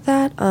things like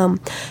that.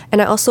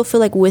 And I also feel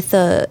like with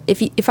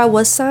if I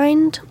was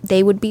signed,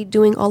 they would be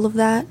doing all of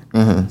that.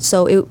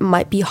 So it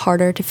might be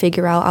harder to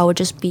figure out. I would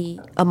just be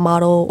a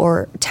model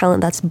or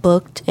talent that's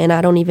booked, and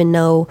I don't even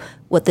know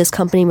what this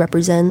company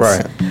represents.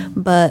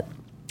 But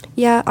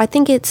yeah, I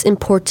think it's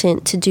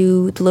important to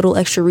do the little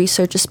extra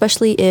research,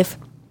 especially if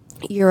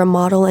you're a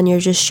model and you're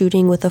just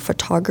shooting with a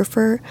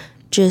photographer.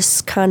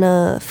 Just kind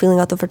of feeling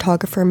out the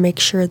photographer, make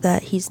sure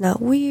that he's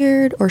not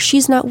weird or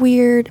she's not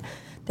weird,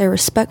 they're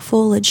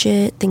respectful,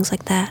 legit, things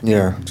like that.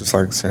 Yeah, just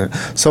like I said.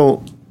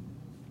 So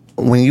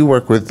when you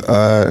work with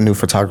a new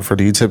photographer,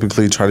 do you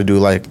typically try to do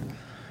like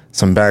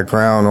some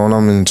background on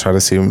them and try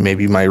to see,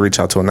 maybe you might reach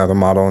out to another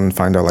model and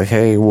find out like,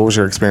 hey, what was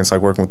your experience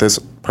like working with this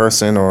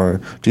person? Or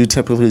do you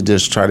typically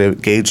just try to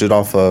gauge it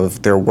off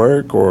of their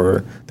work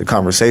or the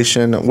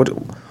conversation?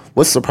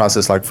 What's the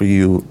process like for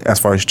you as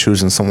far as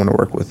choosing someone to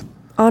work with?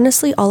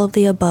 Honestly, all of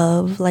the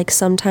above. Like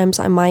sometimes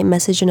I might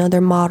message another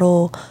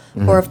model,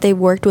 or if they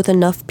worked with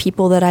enough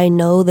people that I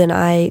know, then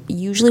I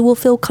usually will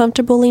feel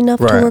comfortable enough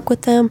to work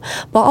with them.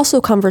 But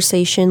also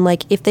conversation,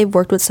 like if they've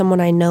worked with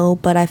someone I know,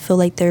 but I feel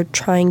like they're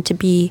trying to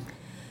be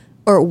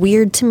or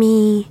weird to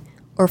me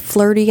or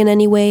flirty in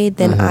any way,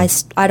 then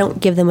I don't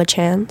give them a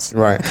chance.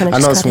 Right. I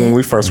noticed when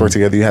we first worked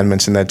together, you had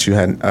mentioned that you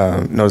had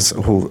noticed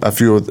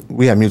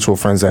we had mutual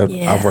friends that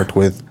I've worked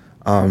with.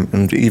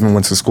 And even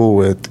went to school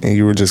with, and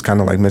you were just kind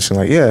of like mentioning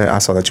like, yeah, I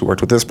saw that you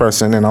worked with this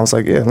person, and I was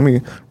like, yeah, let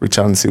me reach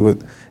out and see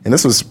what. And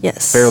this was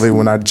fairly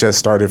when I just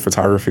started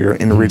photography or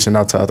into reaching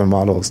out to other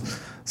models.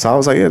 So I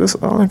was like, yeah,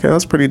 okay,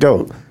 that's pretty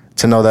dope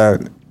to know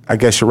that. I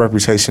guess your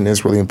reputation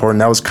is really important.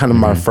 That was kind of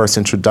my first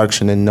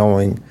introduction in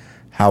knowing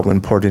how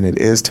important it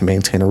is to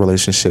maintain a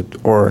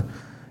relationship or,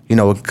 you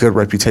know, a good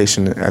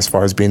reputation as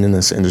far as being in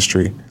this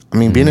industry. I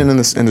mean, being in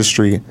this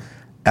industry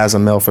as a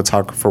male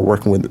photographer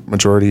working with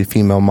majority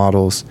female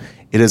models,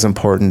 it is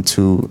important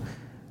to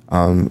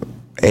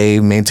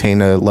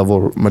maintain a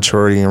level of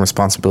maturity and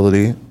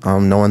responsibility,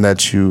 knowing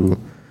that you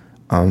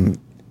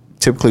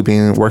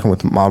typically working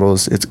with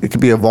models, it could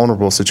be a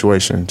vulnerable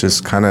situation,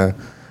 just kind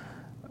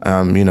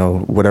of you know,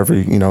 whatever,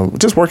 you know,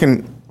 just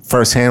working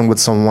firsthand with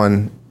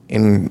someone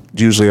in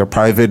usually a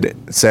private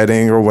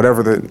setting or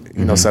whatever the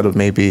you know setup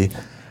may be.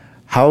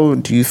 How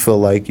do you feel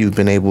like you've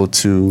been able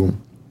to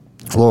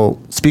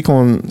speak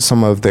on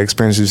some of the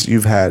experiences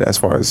you've had as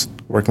far as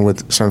working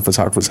with certain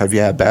photographers? Have you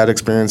had bad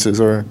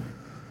experiences, or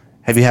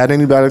have you had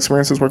any bad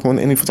experiences working with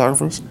any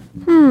photographers?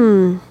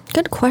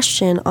 Good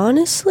question.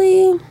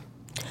 Honestly,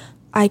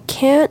 I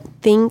can't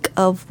think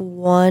of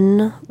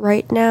one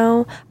right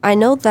now. I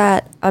know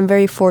that I'm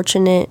very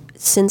fortunate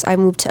since I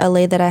moved to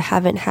LA that I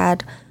haven't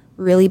had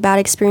really bad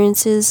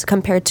experiences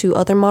compared to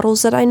other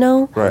models that I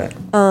know. Right.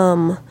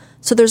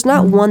 So there's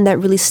not one that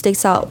really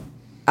sticks out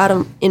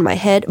in my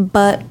head,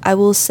 but I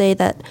will say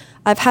that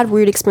I've had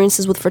weird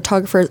experiences with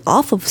photographers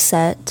off of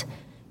set,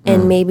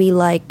 and maybe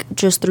like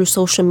just through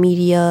social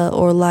media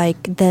or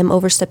like them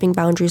overstepping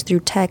boundaries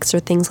through text or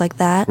things like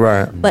that.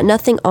 Right. But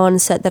nothing on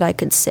set that I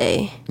could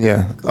say.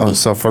 Yeah. Oh,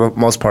 so for the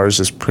most part, it's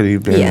just pretty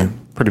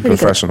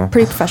professional.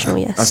 Pretty professional,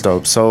 yes. That's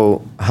dope.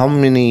 So how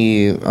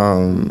many,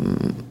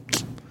 have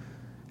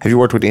you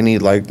worked with any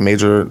like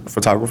major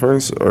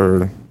photographers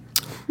or?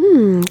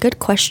 Good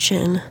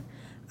question.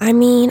 I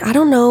mean, I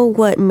don't know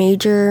what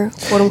major,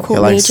 quote unquote,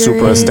 like major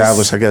super is.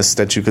 established, I guess,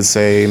 that you could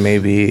say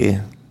maybe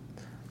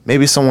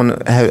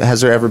someone, has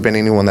there ever been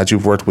anyone that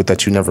you've worked with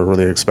that you never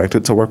really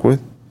expected to work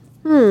with?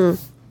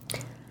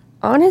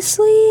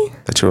 Honestly,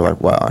 that you were like,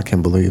 wow, I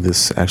can't believe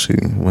this actually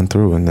went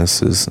through and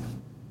this is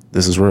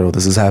real,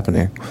 this is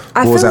happening.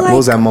 What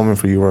was that moment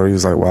for you where you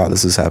was like, wow,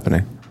 this is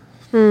happening?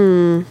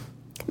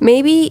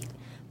 Maybe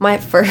my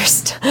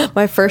first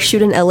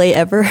shoot in LA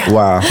ever.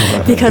 Wow.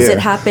 Because it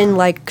happened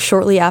like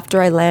shortly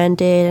after I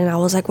landed, and I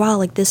was like, wow,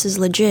 like this is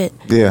legit.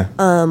 Yeah.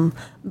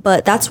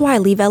 But that's why I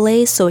leave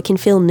LA, so it can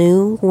feel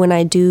new when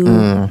I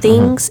do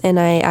things and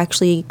I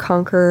actually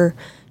conquer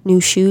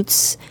new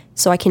shoots.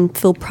 so I can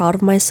feel proud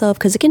of myself,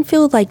 because it can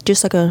feel like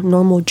just like a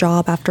normal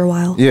job after a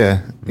while.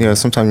 Yeah. Yeah.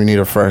 Sometimes you need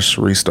a fresh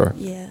restart.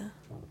 Yeah.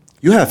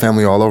 You have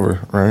family all over,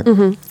 right?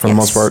 For the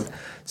most part.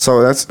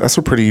 So that's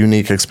a pretty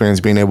unique experience,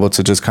 being able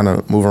to just kind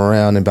of move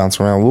around and bounce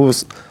around.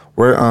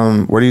 Where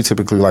do you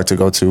typically like to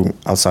go to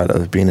outside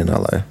of being in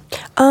LA?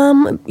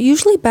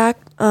 Usually back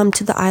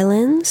to the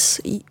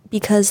islands,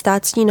 because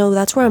that's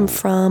where I'm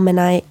from, and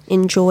I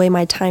enjoy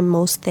my time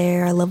most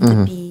there. I love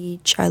the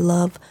beach. I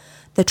love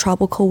the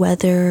tropical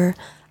weather.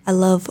 I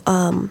love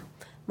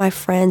my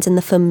friends and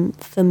the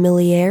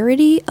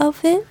familiarity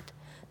of it.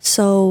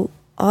 So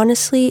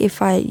honestly,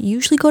 if I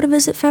usually go to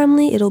visit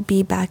family, it'll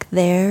be back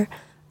there,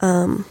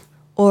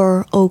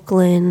 or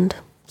Oakland,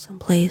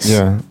 someplace.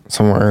 Yeah,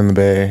 somewhere in the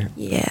Bay.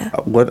 Yeah.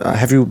 What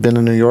have you been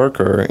in New York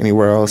or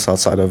anywhere else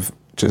outside of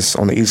just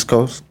on the East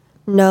Coast?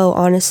 No,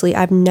 honestly,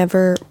 I've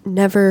never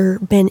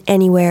been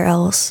anywhere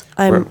else.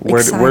 I'm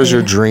excited. Where's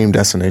your dream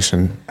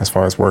destination as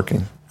far as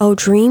working? Oh,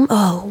 dream?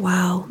 Oh,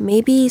 wow.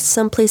 Maybe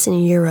someplace in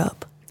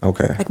Europe.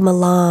 Okay. Like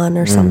Milan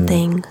or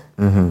something.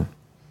 Mm-hmm.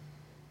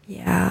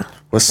 Yeah.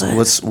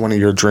 What's one of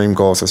your dream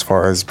goals as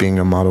far as being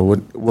a model?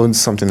 What's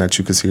something that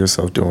you could see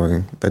yourself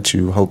doing that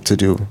you hope to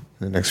do in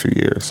the next few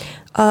years?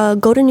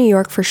 Go to New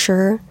York for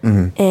sure.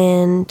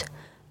 And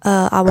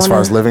I want to... As far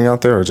as living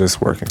out there or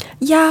just working?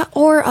 Yeah,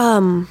 or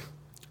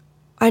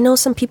I know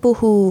some people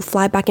who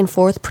fly back and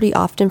forth pretty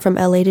often from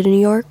LA to New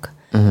York.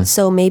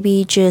 So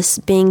maybe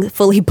just being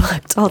fully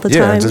booked all the time.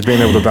 Yeah, just being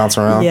able to bounce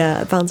around.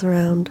 Yeah, bounce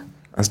around.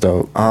 That's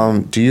dope.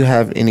 Do you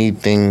have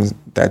anything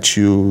that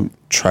you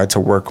try to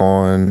work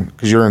on?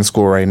 Because you're in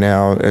school right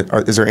now.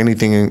 Is there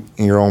anything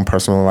in your own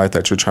personal life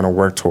that you're trying to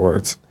work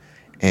towards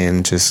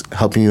and just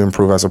helping you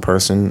improve as a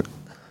person?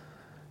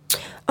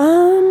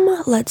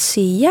 Let's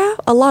see. Yeah,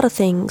 a lot of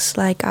things.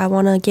 Like I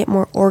want to get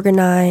more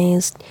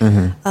organized.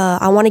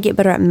 I want to get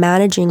better at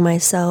managing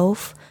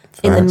myself.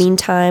 Facts. In the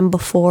meantime,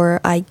 before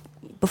I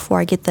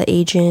get the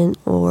agent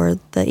or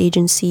the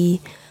agency,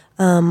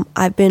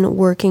 I've been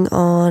working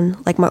on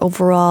like my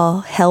overall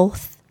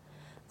health,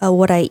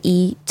 what I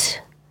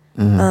eat.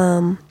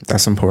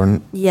 That's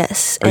important.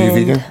 Yes. Are you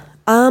vegan?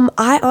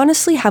 I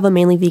honestly have a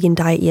mainly vegan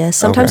diet. Yes.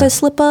 Sometimes Okay. I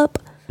slip up,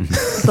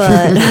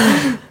 but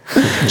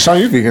Sean,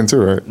 you're vegan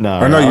too, right? No,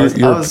 Or no, I are was-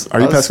 you I was-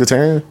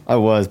 pescatarian? I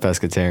was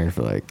pescatarian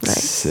for like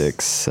Nice.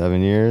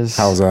 6-7 years.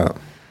 How's that?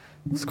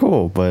 It's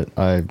cool, but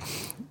I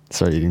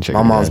started eating chicken.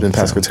 My mom's again,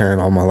 been so-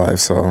 pescatarian all my life,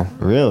 so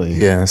Really?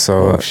 yeah.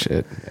 So Oh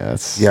shit. Yeah.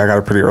 yeah, I got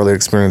a pretty early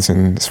experience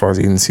in as far as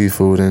eating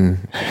seafood,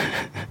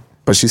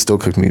 but she still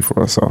cooked meat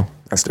for us, so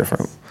that's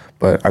different.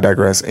 But I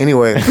digress.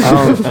 Anyway,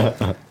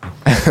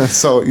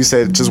 so you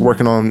said just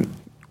working on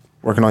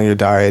your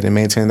diet and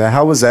maintaining that.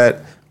 How was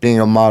that being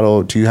a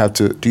model? Do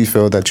you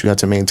feel that you have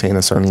to maintain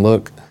a certain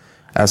look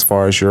as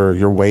far as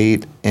your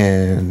weight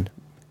and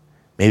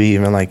maybe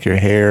even like your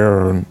hair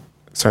or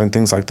certain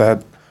things like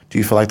that? Do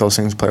you feel like those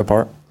things play a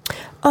part?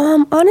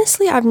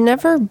 honestly, I've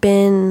never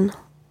been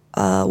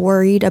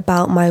worried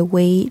about my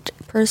weight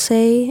per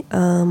se,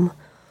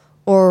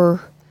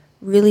 or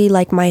really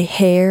like my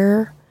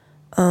hair.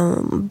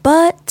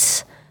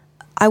 But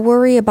I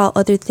worry about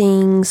other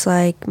things,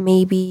 like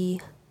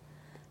maybe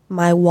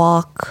my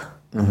walk,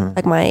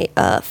 like my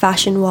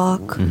fashion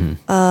walk,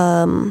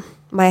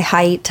 my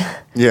height.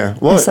 Yeah.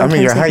 Well, I mean,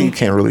 Sometimes your I height you think-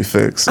 can't really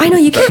fix. I know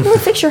you can't really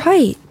fix your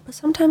height, but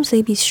sometimes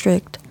they be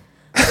strict.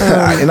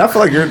 And I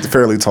feel like you're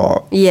fairly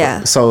tall.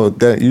 Yeah. So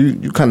that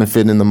you kind of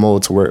fit in the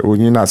mold to where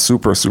you're not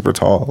super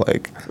tall,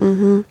 like,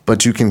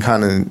 but you can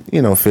kind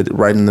of fit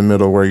right in the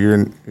middle where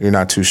you're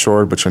not too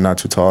short, but you're not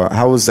too tall.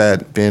 How has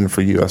that been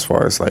for you as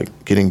far as like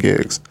getting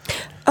gigs?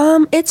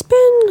 It's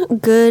been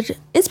good.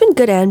 It's been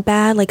good and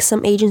bad. Like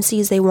some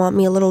agencies, they want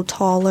me a little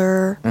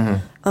taller.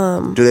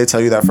 Do they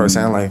tell you that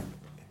firsthand, like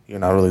you're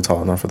not really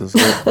tall enough for this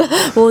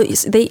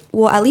gig?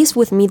 Well, at least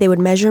with me, they would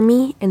measure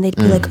me and they'd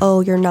be like,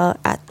 "Oh, you're not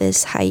at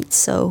this height,"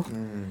 so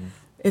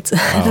it's.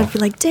 And I'd be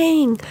like,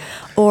 "Dang,"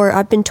 or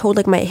I've been told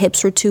like my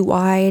hips were too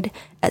wide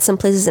at some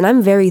places, and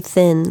I'm very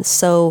thin,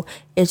 so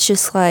it's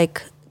just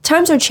like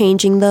times are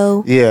changing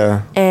though.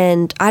 Yeah.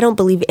 And I don't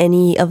believe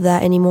any of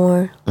that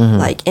anymore.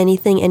 Like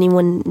anything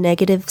anyone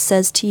negative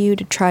says to you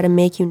to try to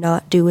make you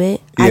not do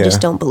it, I Yeah.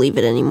 just don't believe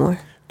it anymore.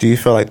 Do you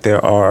feel like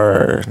there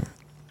are,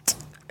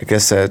 I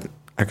guess that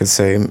I could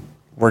say,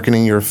 working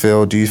in your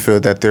field, do you feel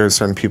that there are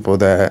certain people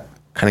that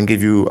kind of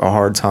give you a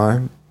hard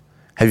time?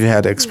 Have you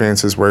had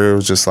experiences where it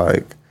was just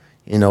like,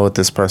 you know what,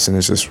 this person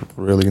is just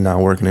really not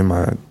working in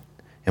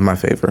my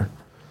favor?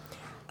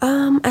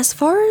 As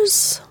far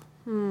as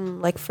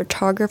like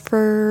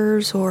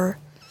photographers or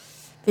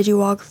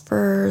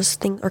videographers,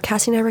 or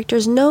casting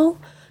directors, no.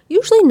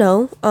 Usually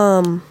no.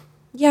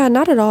 Yeah,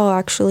 not at all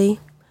actually.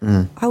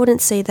 I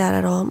wouldn't say that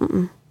at all.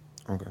 Mm-mm.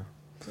 Okay.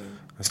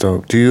 That's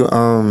dope. Do you,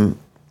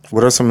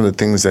 what are some of the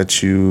things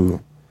that you,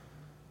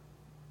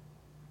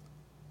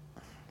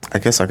 I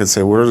guess I could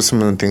say, what are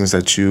some of the things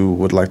that you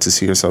would like to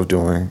see yourself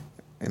doing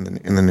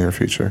in the near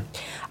future?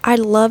 I'd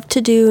love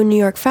to do New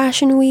York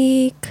Fashion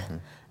Week.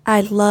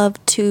 I'd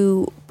love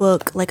to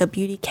book like a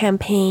beauty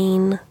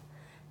campaign,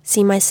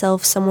 see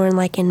myself somewhere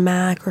in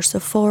MAC or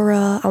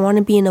Sephora. I want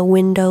to be in a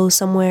window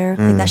somewhere.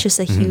 Like that's just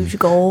a huge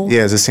goal.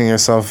 Yeah, just seeing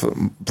yourself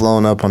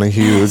blown up on a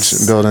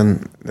huge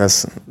building.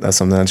 That's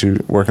something that you're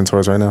working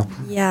towards right now.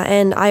 Yeah,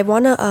 and I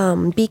want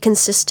to be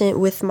consistent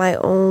with my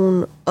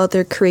own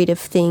other creative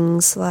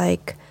things,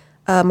 like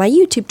my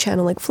YouTube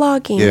channel, like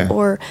vlogging,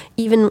 or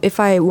even if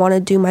I want to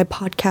do my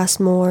podcast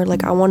more,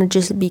 like I want to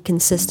just be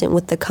consistent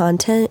with the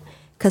content,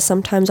 because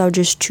sometimes I'll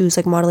just choose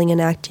like modeling and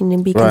acting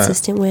to be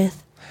consistent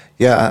with.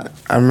 Yeah,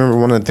 I remember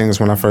one of the things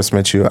when I first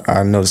met you,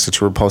 I noticed that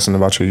you were posting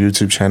about your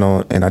YouTube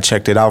channel, and I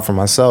checked it out for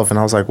myself, and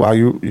I was like, wow,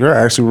 you're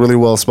actually really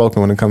well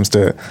spoken when it comes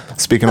to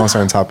speaking on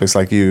certain topics.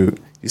 Like you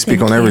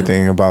speak on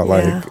everything about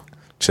like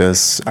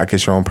just, I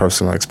guess, your own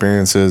personal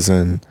experiences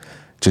and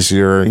just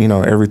your,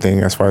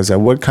 everything as far as that.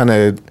 What kind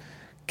of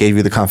gave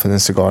you the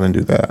confidence to go out and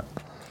do that?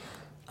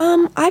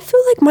 I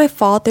feel like my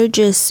father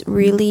just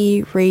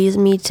really raised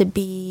me to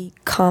be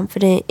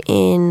confident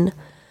in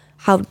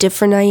how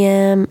different I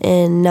am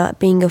and not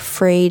being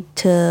afraid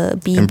to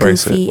be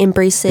goofy,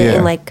 embrace it,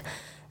 and like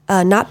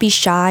not be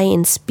shy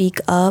and speak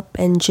up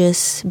and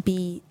just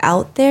be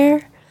out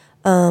there.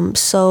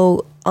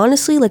 So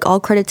honestly, like all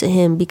credit to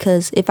him,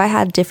 because if I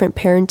had different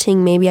parenting,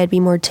 maybe I'd be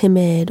more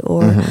timid,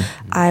 or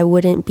I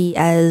wouldn't be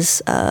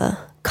as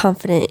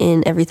confident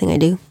in everything I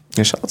do.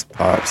 Yeah, shout out to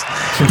Pops.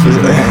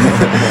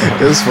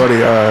 It was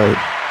funny.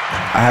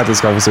 I had this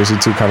conversation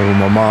too, kind of with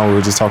my mom. We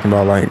were just talking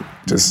about like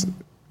just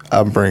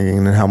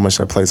upbringing and how much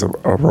that plays a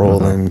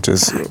role in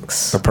just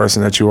the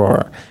person that you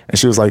are. And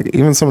she was like,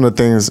 even some of the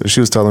things she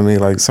was telling me,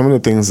 like some of the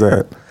things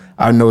that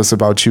I notice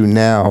about you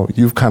now,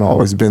 you've kind of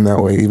always been that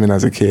way, even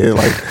as a kid.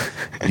 Like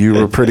you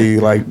were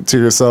pretty like to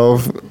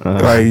yourself,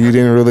 like you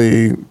didn't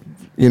really,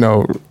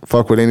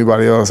 fuck with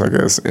anybody else, I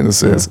guess, in a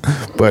sense.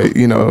 But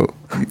you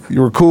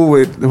were cool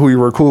with who you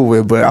were cool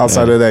with, but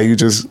outside of that, you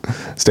just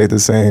stayed the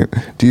same.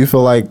 Do you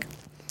feel like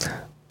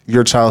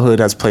your childhood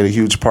has played a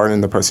huge part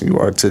in the person you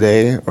are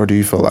today, or do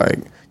you feel like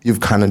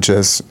you've kind of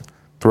just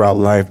throughout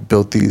life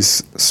built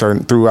these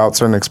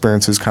certain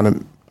experiences kind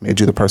of made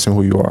you the person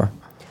who you are?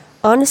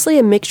 Honestly,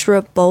 a mixture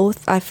of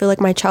both. I feel like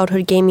my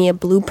childhood gave me a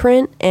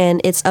blueprint,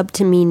 and it's up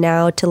to me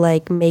now to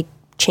like make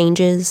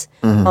changes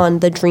on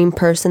the dream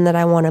person that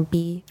I want to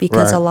be,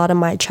 because a lot of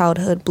my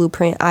childhood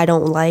blueprint I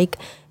don't like.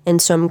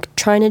 And so I'm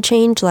trying to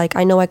change. Like,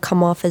 I know I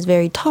come off as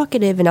very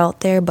talkative and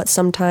out there, but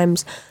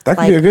sometimes that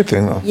could be a good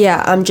thing, though.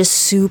 Yeah, I'm just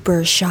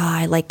super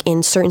shy. Like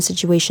in certain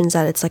situations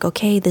that it's like,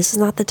 okay, this is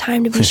not the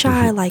time to be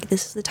shy. Like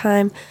this is the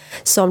time.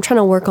 So I'm trying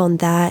to work on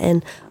that,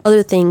 and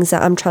other things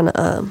that I'm trying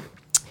to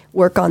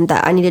work on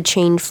that I need to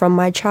change from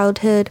my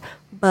childhood.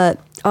 But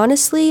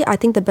honestly, I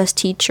think the best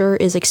teacher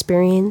is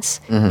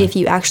experience. If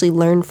you actually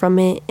learn from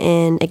it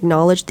and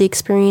acknowledge the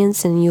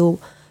experience, and you'll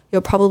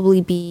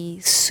probably be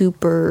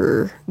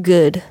super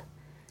good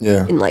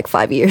in like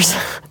 5 years.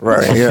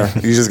 Right, yeah.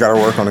 You just got to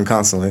work on it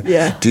constantly.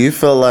 Yeah. Do you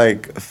feel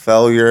like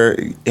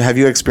have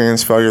you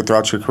experienced failure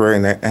throughout your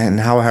career, and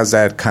how has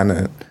that kind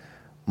of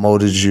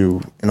molded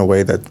you in a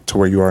way that to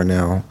where you are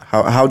now?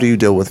 How do you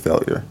deal with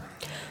failure?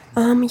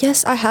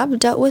 Yes, I have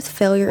dealt with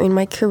failure in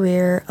my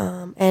career,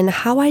 and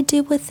how I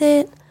deal with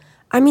it,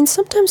 I mean,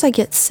 sometimes I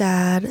get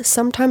sad,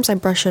 sometimes I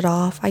brush it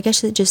off. I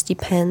guess it just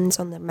depends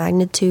on the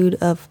magnitude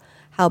of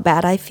how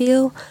bad I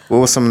feel. What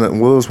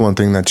was one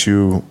thing that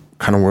you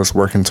kind of was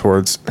working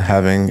towards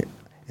having,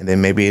 and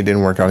then maybe it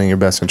didn't work out in your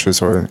best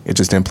interest, or it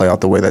just didn't play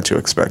out the way that you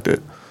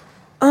expected?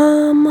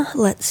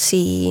 Let's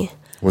see.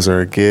 Was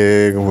there a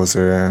gig?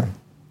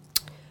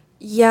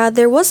 Yeah,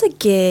 there was a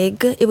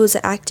gig. It was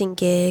an acting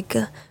gig.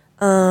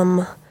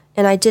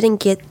 And I didn't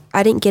get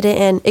it,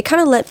 and it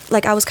kind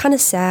of I was kind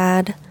of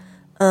sad,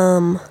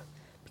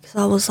 because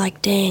I was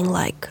like, dang,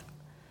 like,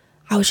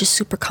 I was just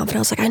super confident. I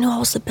was like, I know I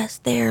was the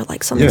best there,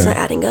 like, something's not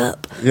adding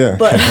up. Yeah.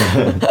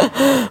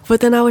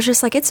 But then I was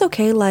just like, it's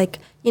okay, like,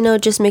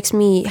 it just makes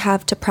me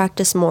have to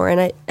practice more,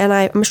 and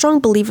I'm a strong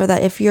believer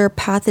that if your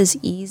path is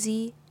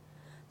easy,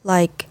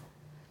 like,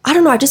 I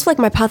don't know, I just feel like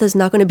my path is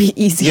not going to be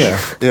easy.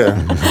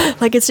 Yeah.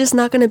 Like, it's just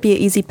not going to be an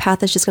easy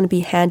path. It's just going to be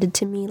handed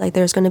to me. Like,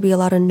 there's going to be a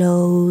lot of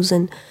no's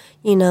and,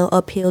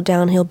 uphill,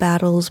 downhill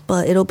battles,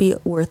 but it'll be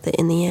worth it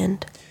in the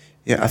end.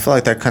 Yeah, I feel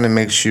like that kind of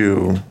makes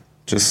you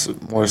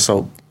just more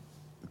so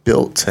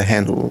built to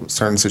handle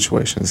certain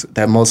situations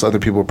that most other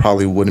people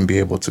probably wouldn't be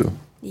able to.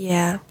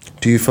 Yeah.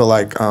 Do you feel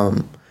like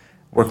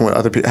working with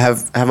other people,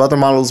 have other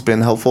models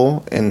been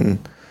helpful in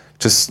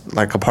just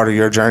like a part of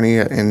your journey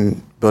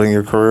in building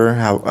your career?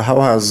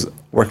 How has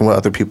working with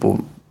other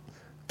people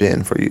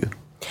been for you?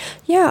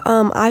 Yeah,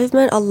 I've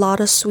met a lot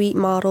of sweet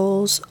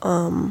models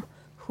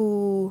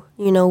who,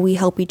 we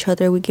help each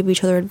other, we give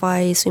each other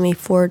advice, we may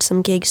forward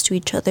some gigs to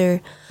each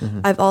other.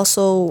 I've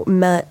also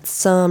met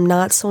some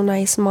not so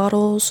nice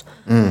models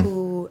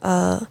who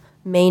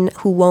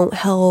won't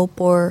help,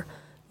 or,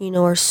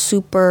 are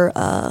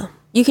super,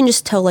 you can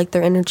just tell like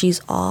their energy's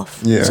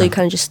off. Yeah. So you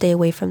kind of just stay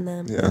away from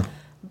them. Yeah.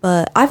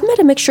 But I've met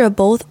a mixture of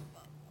both.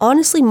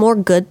 Honestly, more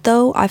good,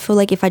 though. I feel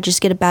like if I just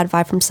get a bad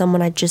vibe from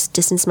someone, I just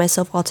distance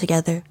myself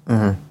altogether.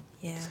 Yeah.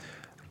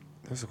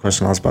 There's a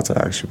question I was about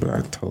to ask you, but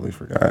I totally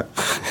forgot.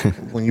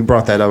 When you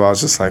brought that up, I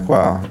was just like,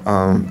 wow.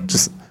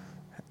 Just,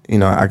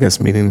 I guess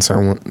meeting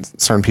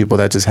certain people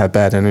that just have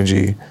bad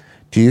energy.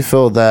 Do you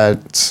feel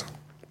that,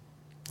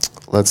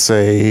 let's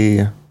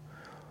say,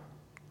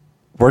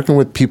 working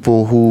with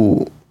people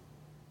who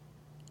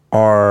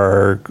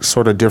are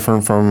sort of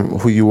different from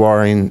who you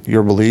are in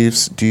your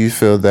beliefs, do you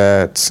feel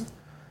that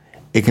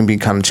it can be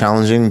kind of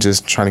challenging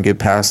just trying to get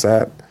past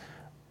that?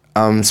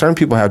 Certain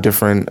people have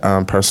different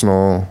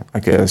personal, I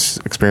guess,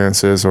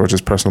 experiences or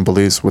just personal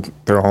beliefs with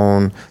their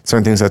own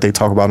certain things that they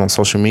talk about on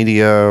social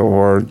media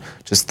or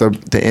just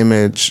the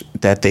image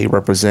that they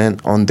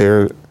represent on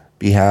their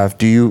behalf.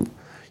 Do you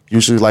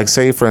usually, like,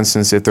 say, for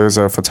instance, if there's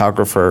a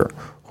photographer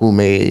who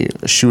may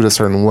shoot a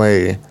certain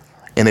way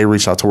and they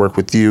reach out to work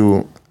with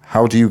you,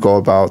 how do you go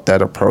about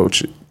that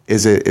approach?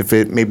 Is it, if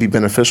it may be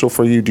beneficial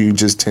for you, do you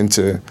just tend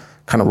to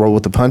kind of roll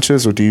with the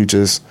punches, or do you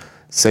just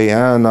say,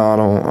 no, I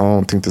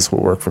don't think this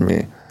will work for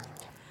me?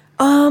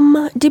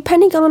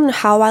 Depending on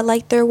how I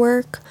like their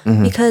work,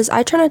 because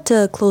I try not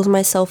to close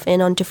myself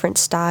in on different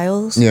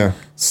styles. Yeah.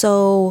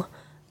 So,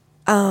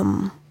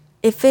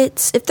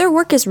 if their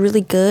work is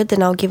really good,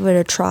 then I'll give it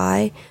a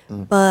try.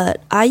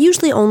 But I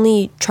usually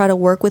only try to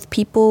work with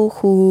people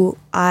who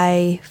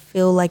I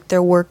feel like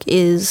their work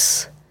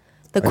is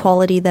the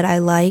quality that I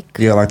like.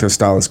 Yeah, like their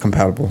style is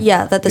compatible.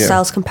 Yeah, that the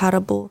style is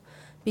compatible.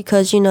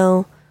 Because,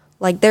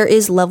 like, there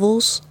is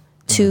levels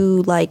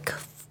to, like,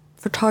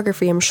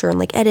 photography, I'm sure, and,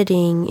 like,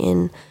 editing,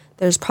 and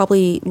there's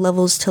probably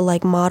levels to,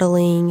 like,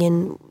 modeling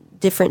and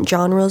different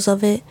genres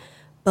of it.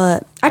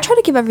 But I try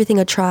to give everything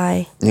a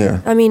try.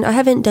 Yeah. I mean, I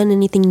haven't done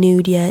anything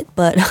nude yet,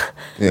 but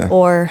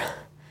I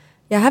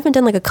haven't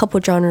done, like, a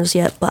couple genres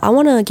yet, but I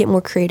want to get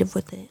more creative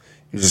with it.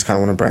 You just kind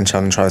of want to branch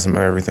out and try some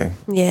of everything.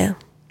 Yeah.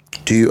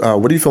 Do you?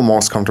 What do you feel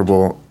most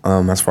comfortable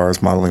as far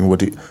as modeling?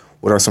 What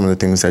are some of the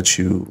things that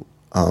you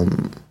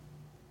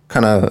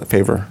kind of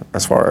favor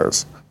as far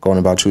as going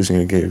about choosing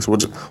your gigs?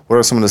 What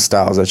are some of the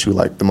styles that you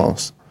like the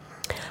most?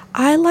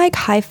 I like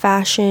high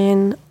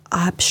fashion,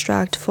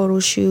 abstract photo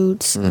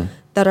shoots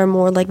that are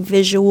more like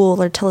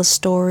visual or tell a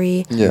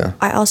story. Yeah.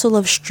 I also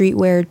love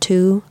streetwear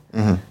too.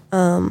 I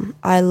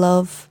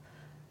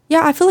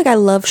feel like I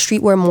love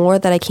streetwear more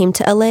that I came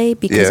to LA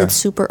because it's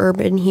super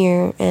urban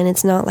here and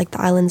it's not like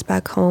the islands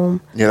back home.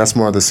 Yeah, that's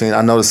more of the scene.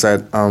 I noticed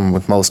that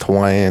with most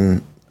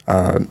Hawaiian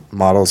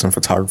models and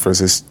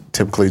photographers, it's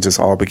typically just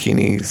all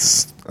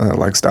bikinis,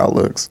 like style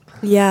looks.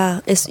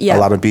 Yeah, a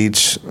lot of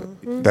beach.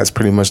 That's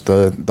pretty much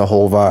the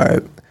whole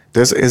vibe.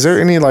 Is there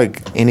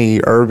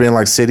any urban,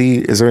 like, city?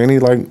 Is there any,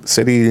 like,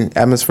 city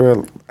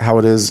atmosphere how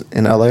it is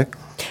in LA?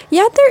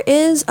 Yeah, there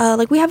is.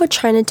 We have a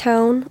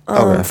Chinatown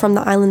from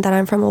the island that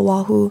I'm from,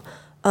 Oahu.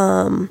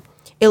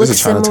 It looks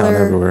similar.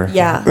 Everywhere.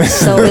 Yeah,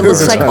 so it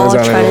looks like all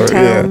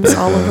Chinatowns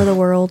all over the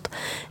world.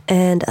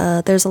 And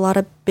there's a lot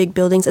of big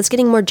buildings. It's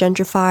getting more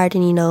gentrified,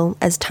 and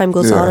as time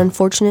goes on,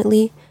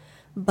 unfortunately.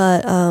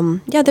 But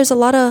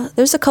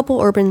there's a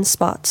couple urban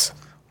spots.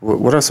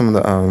 What are some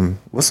of the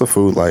what's the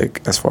food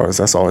like? As far as,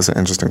 that's always an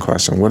interesting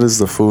question. What is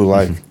the food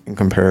like in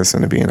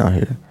comparison to being out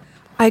here?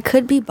 I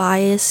could be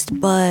biased,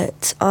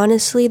 but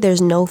honestly,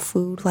 there's no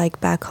food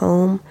like back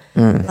home.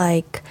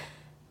 Like,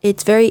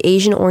 it's very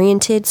Asian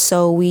oriented,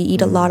 so we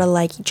eat a lot of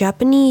like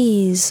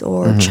Japanese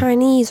or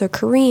Chinese or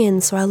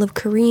Korean. So I love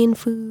Korean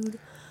food,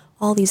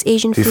 all these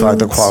Asian foods. Do you feel like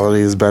the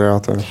quality is better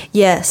out there?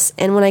 Yes,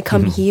 and when I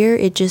come here,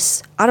 it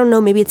just, I don't know,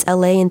 maybe it's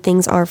LA and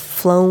things are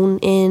flown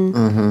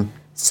in,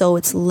 so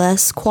it's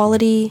less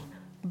quality,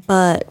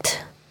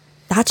 but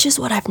that's just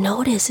what I've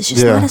noticed. It's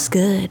just not as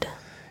good.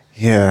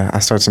 Yeah, I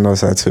start to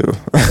notice that too.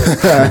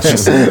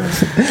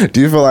 Do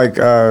you feel like,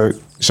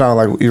 Sean,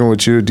 like, even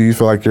with you, do you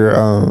feel like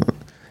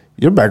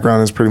your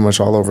background is pretty much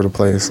all over the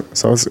place?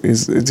 So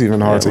it's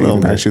even hard to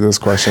even ask you this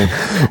question.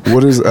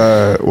 What is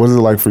it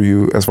like for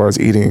you as far as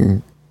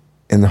eating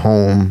in the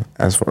home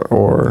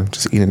or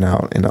just eating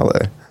out in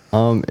LA?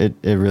 It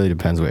really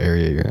depends what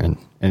area you're in,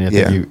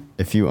 and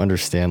if you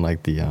understand,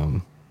 like,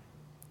 the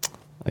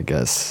I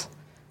guess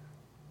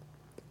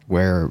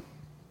where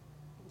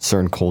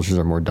certain cultures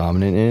are more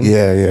dominant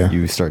in,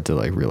 you start to,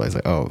 like, realize,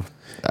 like, that's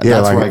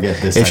like, where I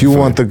get this. If you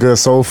want the good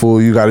soul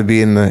food, you got to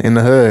be in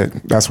the hood.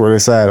 That's where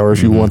it's at. Or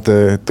if you want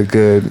the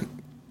good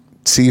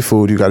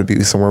seafood, you got to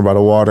be somewhere by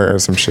the water or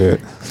some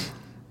shit.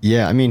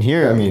 Yeah, I mean,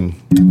 here,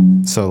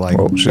 so, like,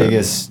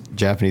 biggest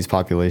Japanese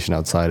population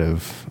outside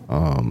of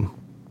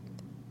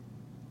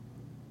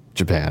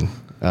Japan.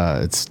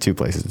 It's two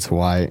places. It's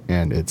Hawaii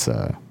and it's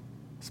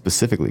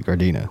specifically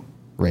Gardena,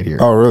 right here.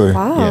 Oh, really?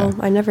 Wow, Yeah.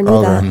 I never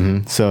knew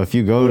that. So if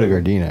you go to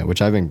Gardena,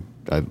 which I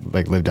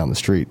lived down the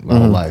street my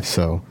whole life,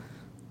 so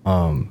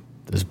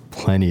there's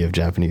plenty of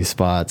Japanese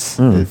spots.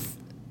 If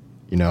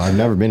I've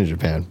never been to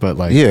Japan, but,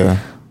 like,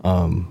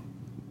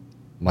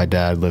 my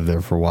dad lived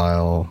there for a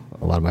while.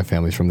 A lot of my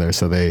family's from there,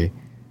 so they,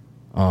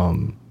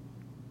 when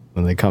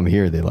they come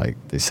here,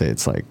 they say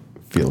it's like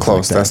feels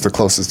close. Like that. That's the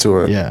closest to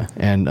it. Yeah,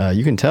 and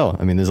you can tell.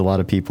 I mean, there's a lot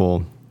of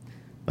people.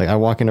 Like I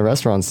walk into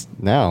restaurants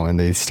now and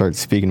they start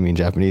speaking to me in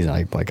Japanese, and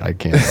I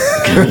can't.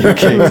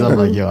 Cause I'm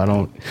like, yo, I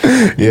don't.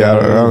 Yeah,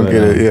 I don't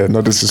get it. Yeah,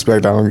 no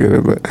disrespect, I don't get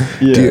it. But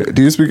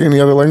do you speak any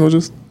other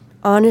languages?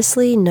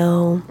 Honestly,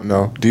 no.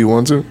 No. Do you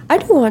want to? I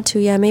do want to.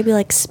 Yeah, maybe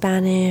like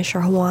Spanish or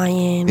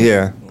Hawaiian.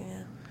 Yeah.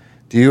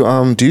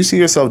 Do you see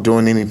yourself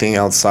doing anything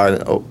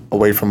outside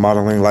away from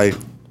modeling? Like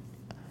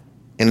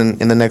in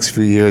the next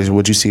few years,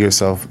 would you see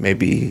yourself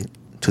maybe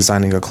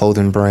designing a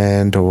clothing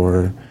brand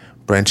or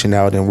branching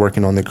out and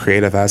working on the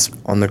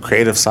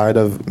creative side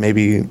of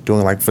maybe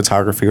doing like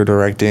photography or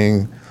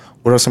directing?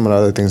 What are some of the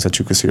other things that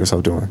you could see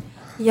yourself doing?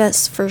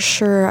 Yes, for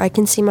sure. I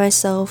can see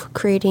myself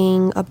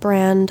creating a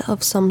brand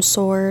of some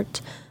sort.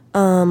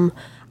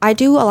 I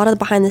do a lot of the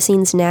behind the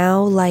scenes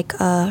now, like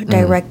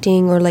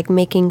directing or like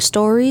making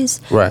stories.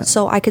 Right.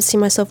 So I could see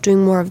myself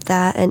doing more of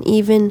that, and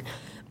even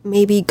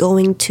maybe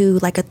going to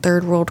like a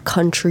third world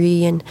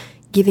country and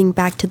giving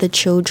back to the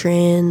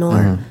children,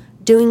 or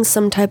doing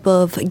some type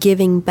of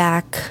giving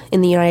back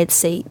in the United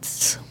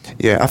States.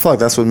 Yeah, I feel like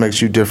that's what makes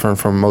you different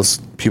from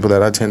most people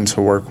that I tend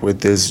to work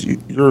with is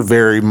you're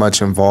very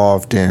much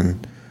involved in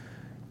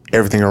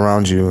everything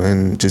around you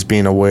and just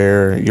being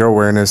aware, your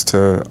awareness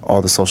to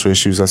all the social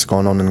issues that's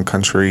going on in the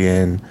country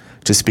and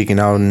just speaking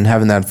out and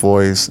having that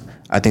voice.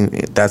 I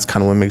think that's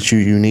kind of what makes you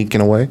unique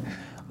in a way.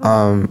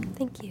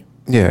 Thank you.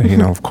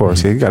 Yeah, of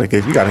course. Yeah, you gotta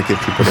give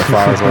people the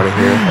flowers right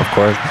here, of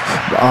course.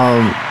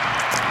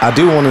 I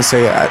do want to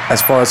say,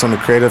 as far as on the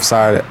creative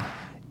side,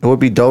 it would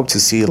be dope to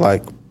see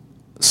like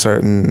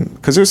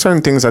because there's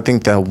certain things I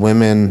think that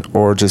women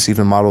or just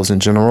even models in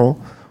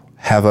general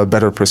have a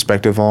better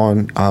perspective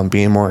on,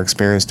 being more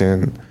experienced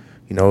in,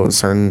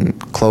 certain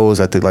clothes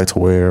that they like to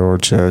wear or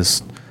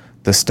just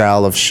the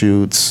style of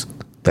shoots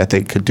that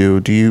they could do.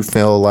 Do you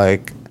feel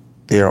like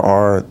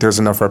there's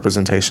enough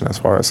representation as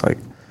far as like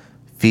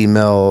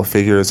female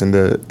figures in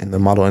the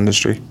model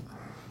industry?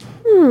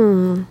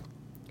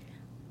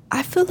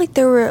 I feel like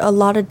there were a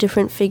lot of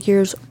different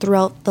figures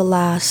throughout the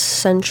last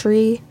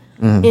century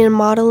in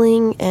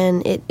modeling,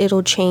 and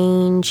it'll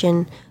change,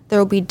 and there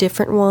will be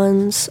different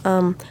ones.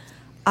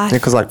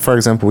 Because like, for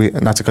example,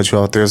 not to cut you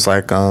off, there's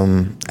like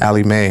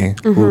Allie Mae,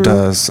 who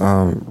does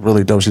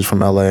really dope. She's from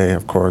LA,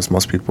 of course.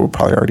 Most people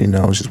probably already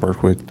know. She's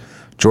worked with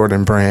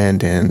Jordan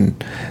Brand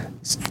and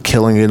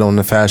killing it on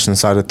the fashion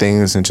side of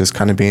things, and just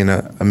kind of being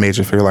a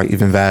major figure. Like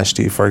even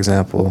Vashti, for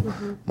example,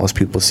 most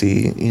people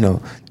see,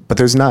 but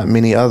there's not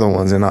many other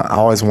ones. And I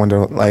always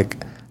wonder, like,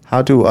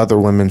 how do other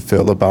women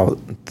feel about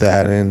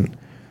that? And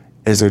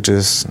is it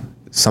just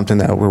something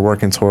that we're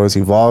working towards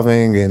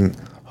evolving and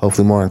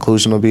hopefully more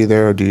inclusion will be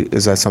there? Or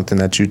is that something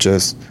that you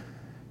just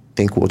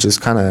think will just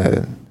kind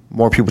of,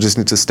 more people just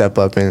need to step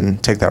up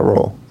and take that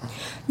role?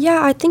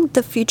 Yeah, I think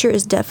the future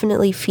is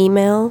definitely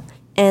female,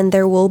 and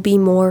there will be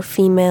more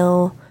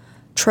female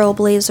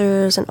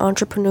trailblazers and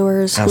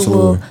entrepreneurs who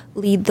will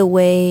lead the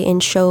way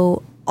and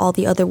show all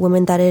the other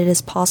women that it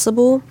is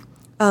possible.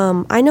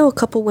 I know a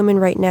couple women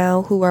right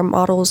now who are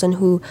models and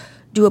who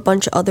do a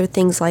bunch of other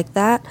things like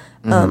that.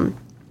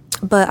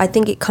 But I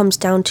think it comes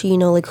down to,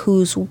 like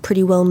who's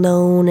pretty well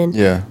known, and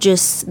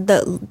just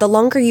the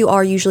longer you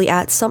are usually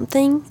at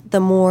something, the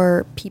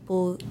more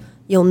people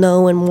you'll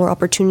know and more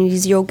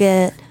opportunities you'll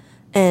get.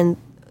 And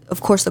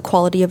of course the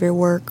quality of your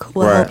work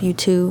will help you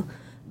too.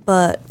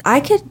 But I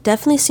could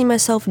definitely see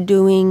myself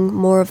doing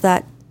more of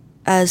that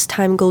as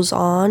time goes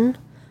on.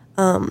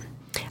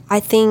 I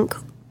think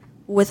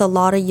with a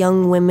lot of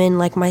young women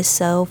like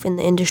myself in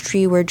the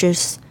industry, we're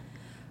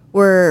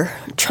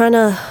trying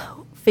to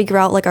figure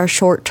out like our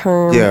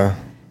short-term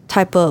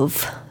type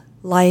of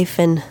life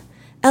and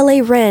LA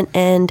rent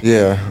and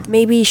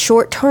maybe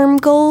short-term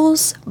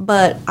goals.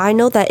 But I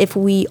know that if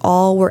we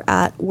all were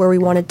at where we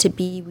wanted to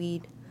be,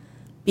 we'd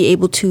be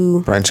able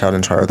to branch out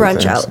and try other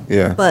things.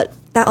 Yeah. But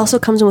that also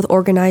comes in with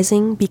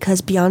organizing,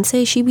 because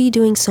Beyonce, she be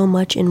doing so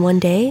much in one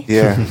day.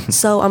 Yeah.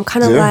 So I'm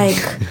kind of like...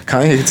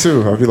 Kanye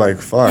too. I'll be like,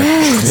 fuck.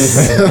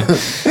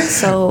 Yes.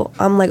 So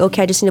I'm like,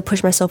 okay, I just need to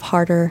push myself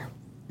harder.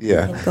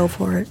 Yeah. And go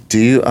for it. Do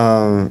you,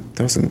 there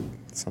was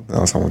something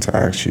else I want to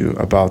ask you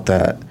about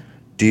that.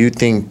 Do you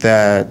think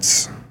that...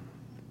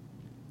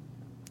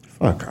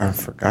 Fuck, I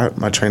forgot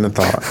my train of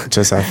thought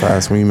just that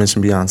fast when you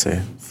mentioned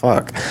Beyonce.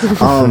 Fuck.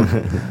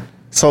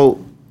 So...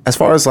 as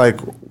far as like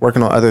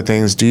working on other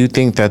things, do you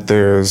think that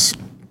there's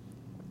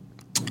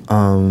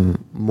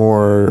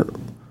more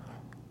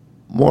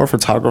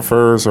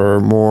photographers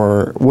or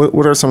more?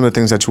 What are some of the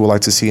things that you would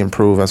like to see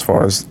improve as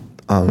far as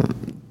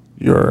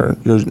your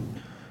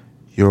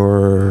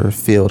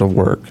field of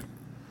work?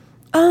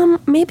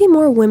 Maybe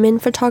more women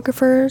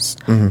photographers,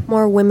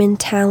 more women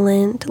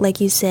talent, like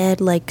you said,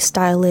 like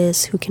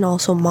stylists who can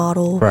also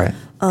model. Right.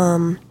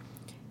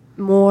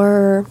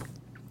 More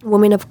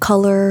women of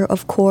color,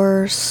 of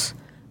course.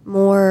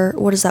 More,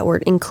 what is that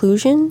word?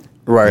 Inclusion?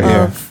 Right,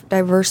 of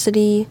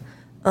diversity.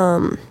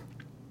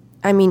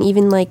 I mean,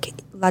 even like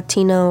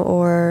Latino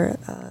or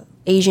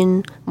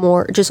Asian,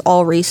 more, just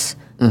all race,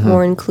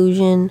 more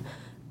inclusion.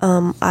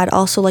 I'd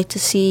also like to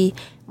see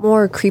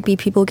more creepy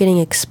people getting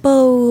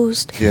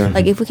exposed. Yeah.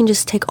 Like if we can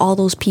just take all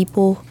those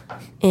people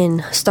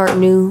and start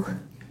new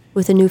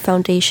with a new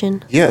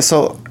foundation? Yeah,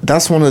 so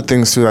that's one of the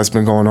things too that's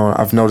been going on.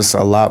 I've noticed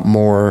a lot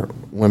more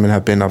women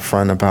have been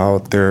upfront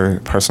about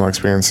their personal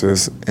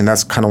experiences, and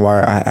that's kind of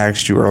why I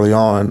asked you early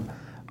on,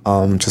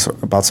 just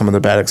about some of the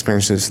bad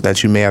experiences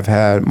that you may have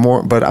had.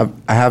 But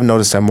I have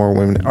noticed that more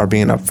women are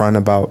being upfront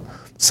about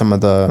some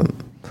of the,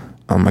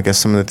 I guess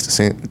some of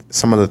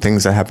the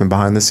things that happen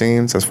behind the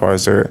scenes, as far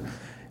as their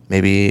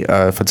maybe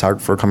a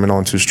photographer coming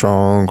on too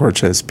strong, or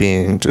just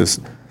being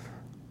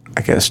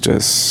I guess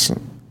just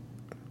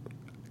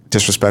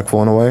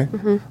disrespectful in a way.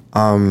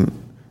 Mm-hmm.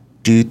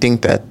 Do you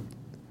think that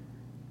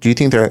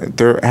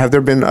there have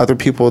been other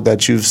people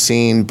that you've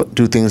seen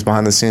do things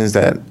behind the scenes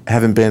that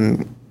haven't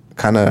been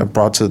kind of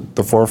brought to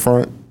the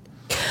forefront?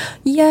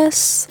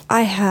 Yes,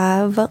 I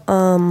have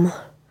a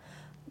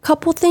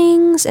couple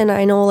things, and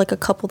I know like a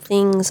couple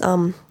things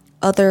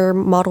other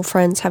model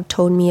friends have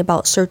told me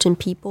about certain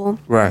people.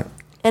 Right.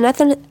 And at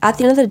the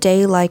end of the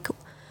day, like,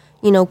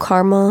 you know,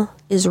 karma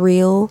is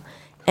real,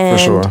 and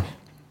for sure,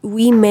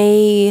 we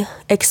may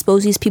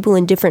expose these people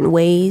in different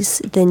ways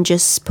than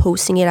just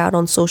posting it out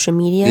on social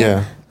media.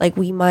 Yeah. Like,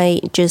 we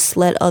might just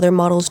let other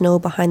models know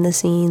behind the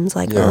scenes,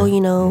 like, oh, you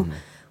know,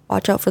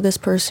 watch out for this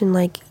person,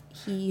 like,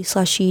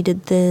 he/she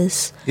did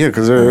this. Yeah,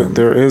 because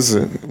there is,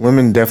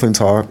 women definitely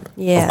talk.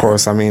 Yeah. Of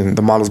course, I mean,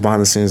 the models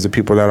behind the scenes, the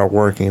people that are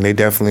working, they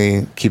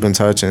definitely keep in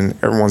touch, and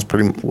everyone's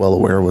pretty well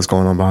aware of what's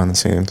going on behind the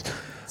scenes.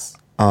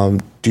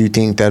 Do you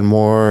think that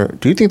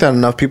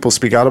enough people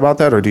speak out about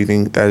that, or do you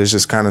think that it's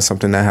just kind of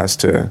something that has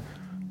to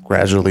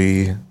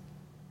gradually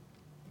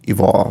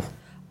evolve?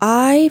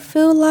 I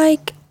feel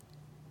like,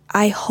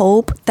 I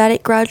hope that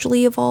it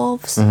gradually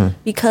evolves,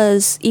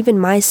 because even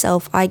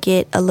myself, I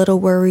get a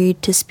little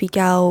worried to speak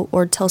out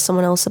or tell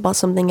someone else about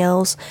something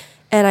else.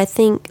 And I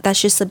think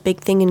that's just a big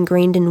thing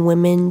ingrained in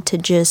women, to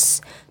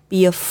just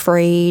be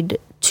afraid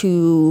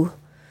to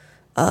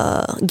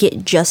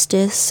get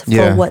justice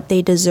for what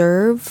they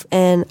deserve.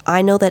 And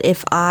I know that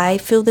if I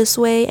feel this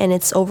way and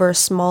it's over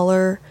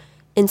smaller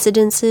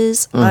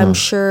incidences, I'm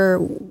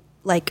sure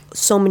like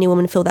so many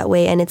women feel that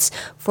way, and it's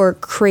for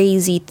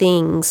crazy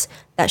things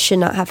that should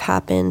not have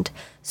happened.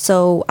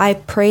 So I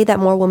pray that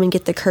more women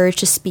get the courage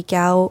to speak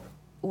out,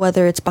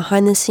 whether it's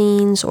behind the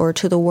scenes or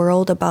to the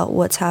world, about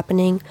what's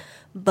happening.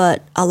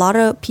 But a lot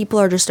of people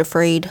are just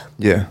afraid.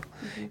 Yeah.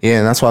 Yeah,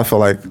 and that's why I feel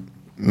like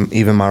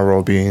even my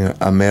role being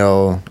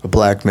a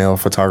black male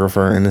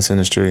photographer in this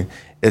industry,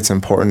 it's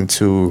important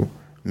to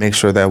make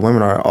sure that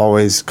women are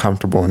always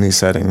comfortable in these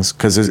settings,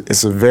 because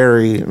it's a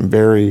very,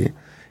 very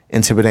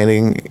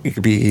intimidating, it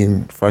could be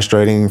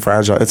frustrating,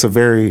 fragile. It's a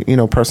very,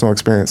 personal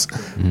experience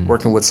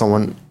working with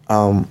someone,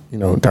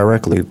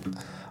 directly.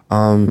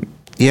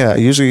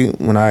 Usually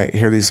when I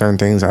hear these certain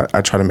things,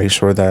 I try to make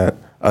sure that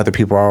other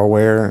people are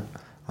aware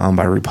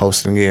by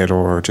reposting it,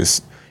 or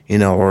just,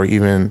 or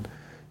even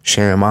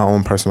sharing my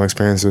own personal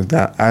experiences.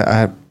 That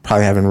I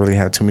probably haven't really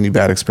had too many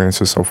bad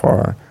experiences so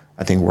far,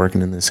 I think,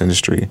 working in this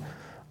industry.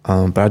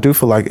 But I do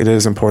feel like it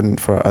is important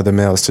for other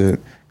males to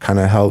kind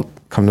of help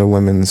come to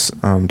women's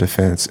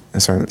defense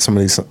in some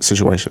of these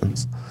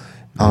situations.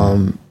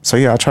 So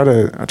yeah, I try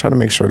to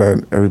make sure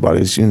that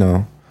everybody's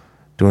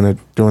doing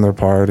their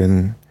part,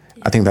 and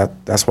I think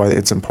that's why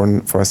it's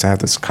important for us to have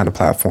this kind of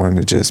platform,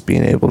 to just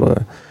being able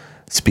to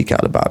speak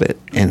out about it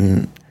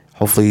and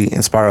hopefully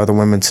inspire other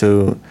women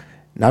to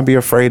not be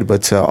afraid,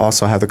 but to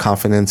also have the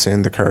confidence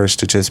and the courage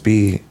to just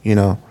be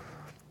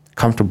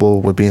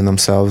comfortable with being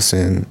themselves,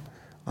 and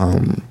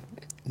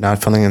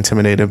not feeling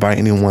intimidated by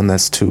anyone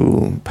that's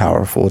too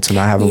powerful to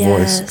not have a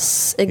voice.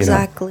 Yes,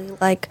 exactly.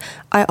 Like,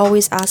 I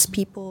always ask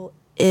people,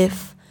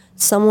 if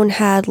someone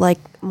had like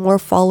more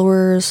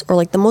followers, or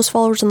like the most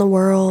followers in the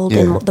world,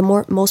 and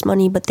the most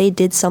money, but they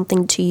did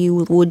something to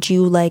you, would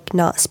you like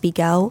not speak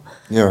out?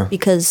 Yeah.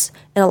 And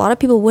a lot of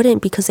people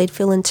wouldn't, because they'd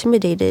feel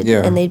intimidated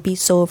and they'd be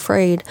so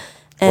afraid.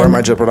 Or it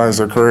might jeopardize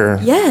their career.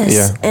 Yes.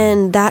 Yeah.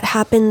 And that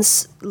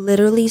happens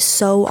literally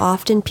so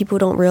often. People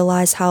don't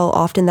realize how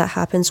often that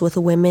happens with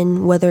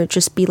women, whether it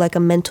just be like a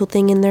mental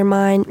thing in their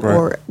mind,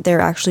 or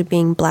they're actually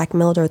being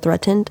blackmailed or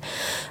threatened.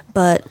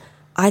 But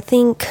I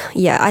think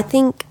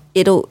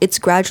it's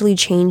gradually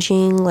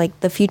changing. Like,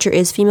 the future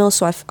is female,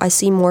 so I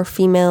see more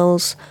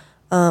females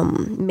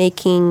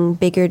making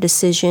bigger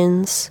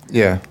decisions.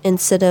 Yeah.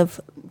 Instead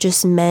of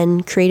just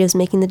men, creatives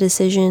making the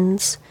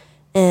decisions,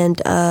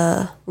 and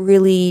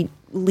really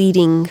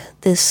leading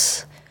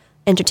this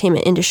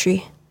entertainment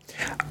industry.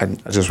 I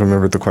just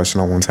remembered the question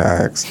I wanted to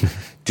ask.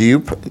 Do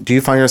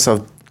you find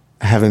yourself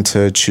having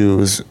to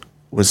choose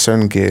with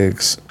certain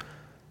gigs?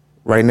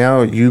 Right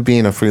now, you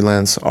being a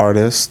freelance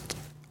artist,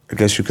 I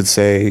guess you could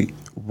say,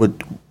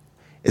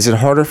 is it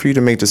harder for you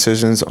to make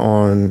decisions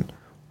on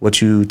what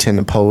you tend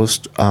to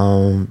post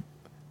in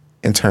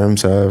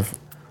terms of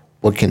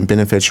what can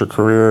benefit your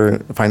career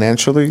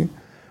financially?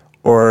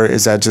 Or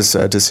is that just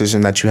a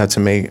decision that you have to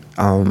make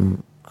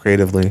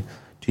creatively?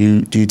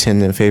 Do you tend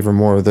to favor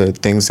more of the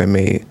things that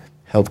may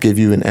help give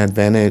you an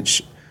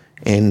advantage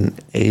in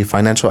a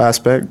financial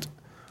aspect?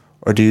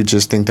 Or do you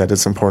just think that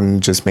it's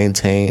important to just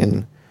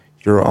maintain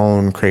your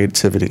own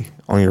creativity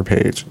on your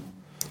page?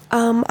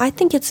 I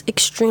think it's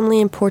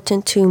extremely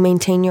important to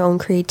maintain your own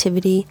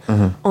creativity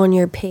on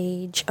your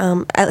page,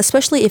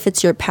 especially if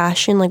it's your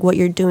passion, like what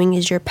you're doing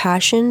is your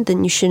passion,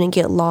 then you shouldn't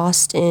get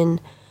lost in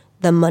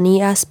the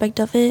money aspect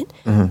of it,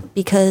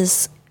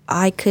 because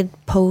I could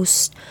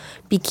post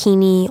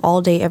bikini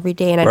all day, every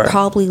day, and I'd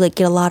probably like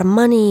get a lot of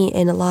money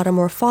and a lot of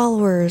more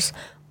followers,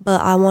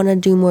 but I want to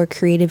do more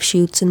creative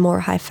shoots and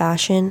more high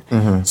fashion.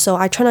 So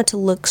I try not to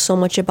look so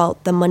much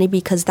about the money,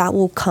 because that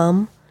will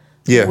come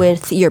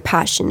with your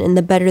passion, and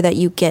the better that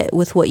you get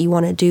with what you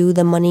want to do,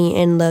 the money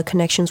and the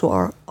connections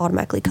will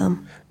automatically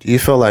come. Do you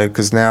feel like,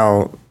 because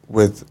now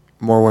with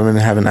more women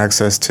having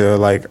access to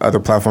like other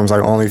platforms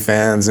like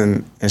OnlyFans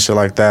and shit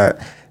like that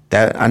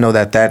I know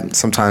that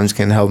sometimes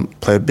can help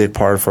play a big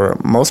part for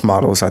most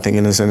models, I think,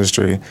 in this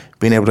industry,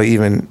 being able to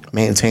even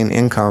maintain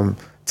income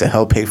to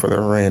help pay for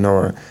their rent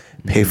or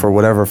pay for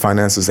whatever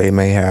finances they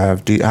may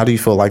have. How do you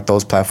feel like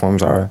those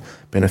platforms are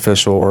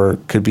beneficial, or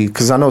could be?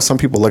 Because I know some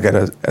people look at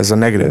it as a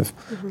negative,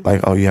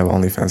 like, oh, you have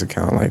an OnlyFans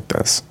account, like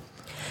that's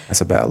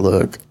a bad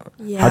look.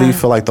 Yeah. How do you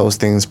feel like those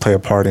things play a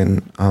part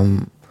in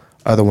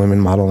other women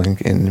modeling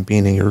and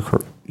being in your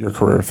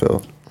career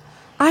field?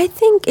 I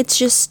think it's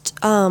just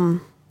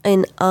an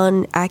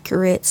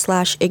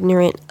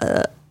inaccurate/ignorant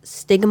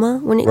stigma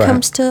when it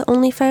comes to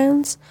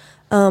OnlyFans.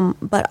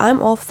 But I'm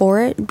all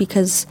for it,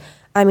 because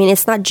I mean,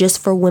 it's not just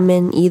for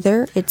women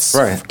either.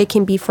 It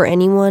can be for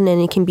anyone,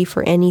 and it can be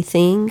for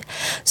anything.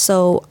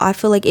 So I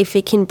feel like if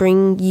it can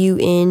bring you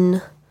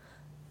in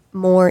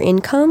more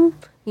income,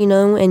 you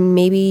know, and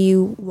maybe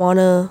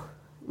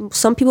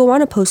some people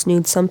want to post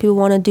nudes, some people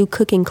want to do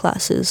cooking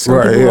classes,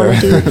 some people want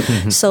to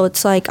do, so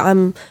it's like,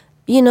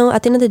 you know,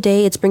 at the end of the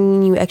day, it's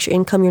bringing you extra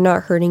income. You're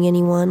not hurting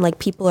anyone. Like,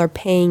 people are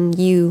paying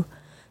you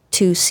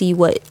to see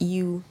what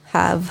you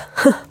have.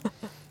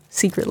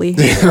 Secretly.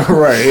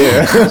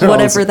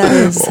 Whatever that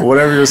is.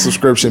 Whatever your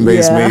subscription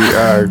base may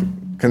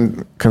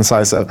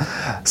concise of.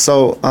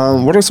 So,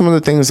 what are some of the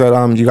things that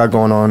you got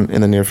going on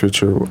in the near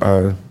future?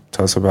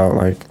 Tell us about,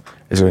 like,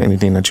 is there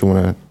anything that you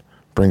want to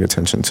bring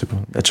attention to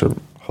that you're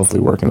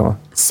hopefully working on?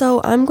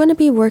 So, I'm going to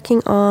be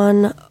working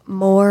on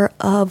more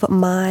of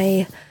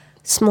my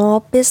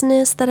small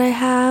business that I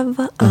have.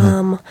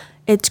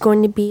 It's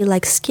going to be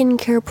like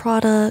skincare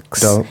products.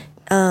 Dope.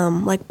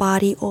 Like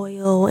body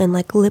oil and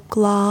like lip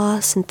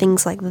gloss and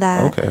things like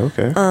that.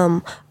 Okay.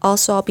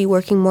 Also, I'll be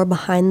working more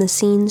behind the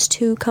scenes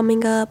too,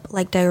 coming up,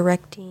 like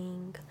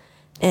directing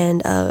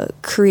and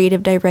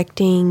creative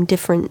directing,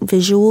 different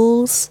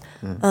visuals.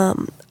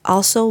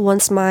 Also,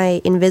 once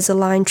my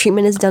Invisalign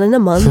treatment is done in a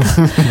month,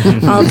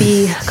 I'll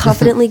be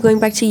confidently going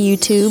back to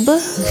YouTube.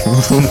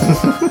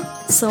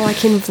 So I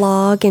can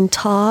vlog and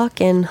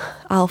talk, and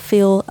I'll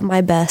feel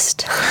my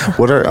best.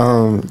 What are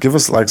give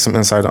us like some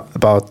insight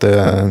about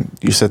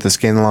you said the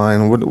skin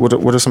line.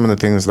 What are some of the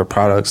things, the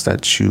products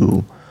that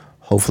you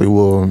hopefully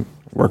will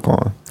work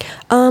on?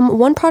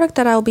 One product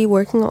that I'll be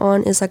working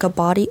on is like a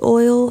body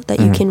oil that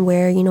you can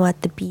wear, you know,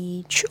 at the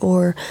beach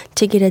or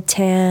to get a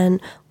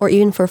tan, or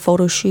even for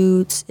photo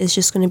shoots. It's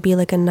just going to be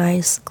like a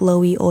nice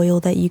glowy oil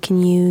that you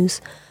can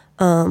use.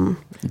 Do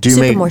you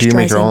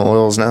make your own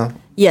oils now?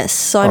 Yes,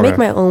 so I make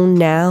my own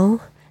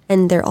now,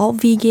 and they're all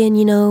vegan,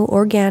 you know,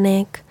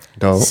 organic.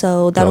 Dope.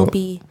 So that'll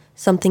be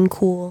something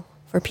cool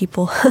for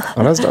people. Oh,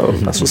 that's dope.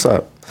 That's what's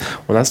up.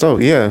 Well, that's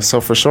dope. Yeah, so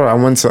for sure, I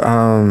want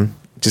to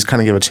just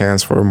kind of give a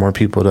chance for more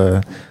people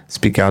to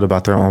speak out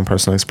about their own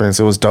personal experience.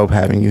 It was dope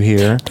having you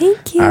here.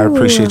 Thank you. I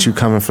appreciate you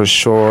coming for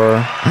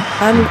sure.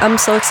 I'm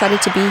so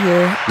excited to be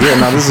here. Yeah,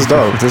 no, this is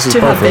dope. This is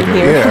perfect. Have been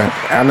here. Yeah,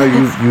 I know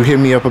you hit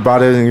me up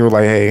about it, and you were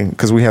like, hey,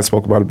 because we had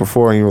spoke about it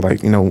before, and you were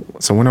like, you know,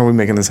 so when are we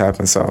making this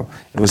happen? So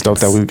it was dope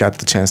that we got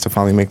the chance to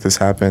finally make this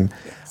happen.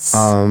 Yes.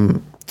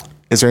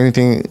 Is there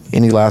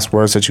any last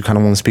words that you kind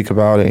of want to speak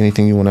about, or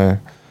anything you want to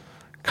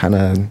kind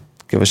of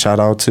give a shout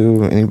out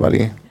to?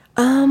 Anybody?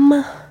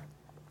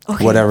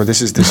 Okay. Whatever.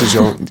 This is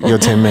your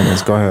 10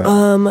 minutes. Go ahead.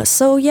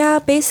 So yeah,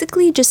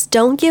 basically just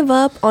don't give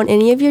up on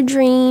any of your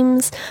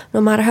dreams,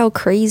 no matter how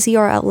crazy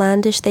or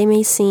outlandish they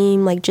may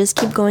seem. Like, just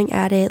keep going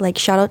at it. Like,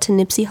 shout out to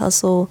Nipsey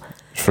Hussle.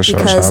 For sure.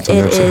 Because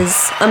it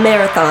is a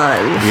marathon.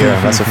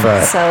 Yeah, that's a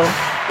fact. So,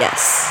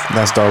 yes.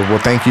 That's dope. Well,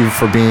 thank you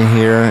for being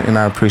here, and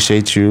I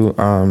appreciate you.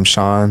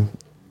 Sean,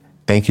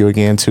 thank you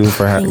again too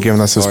for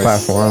giving us this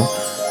platform.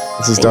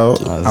 This is dope.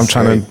 I'm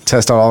trying to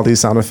test out all these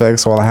sound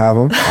effects while I have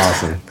them.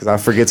 Awesome. Because I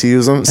forget to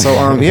use them. So,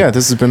 yeah,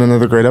 this has been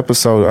another great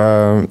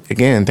episode.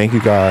 Again, thank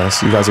you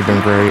guys. You guys have been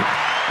great.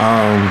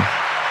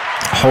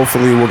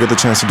 Hopefully we'll get the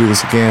chance to do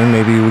this again.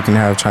 Maybe we can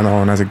have China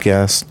on as a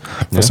guest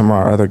for some of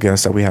our other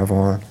guests that we have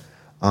on.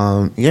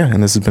 Yeah,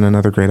 and this has been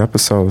another great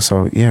episode.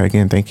 So, yeah,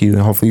 again, thank you.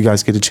 And hopefully you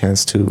guys get a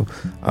chance to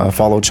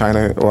follow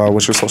China.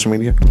 What's your social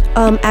media?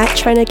 At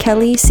China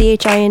Kelly,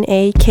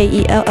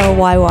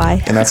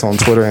 ChinaKellyy. And that's on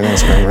Twitter and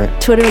Instagram,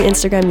 right? Twitter and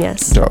Instagram,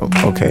 yes. Dope.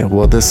 Okay,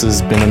 well, this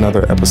has been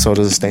another episode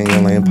of the Stay in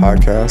Your Lane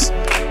podcast.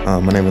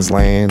 My name is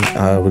Lane.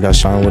 We got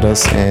Sean with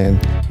us.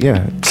 And,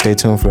 yeah, stay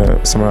tuned for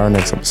some of our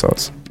next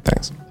episodes.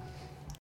 Thanks.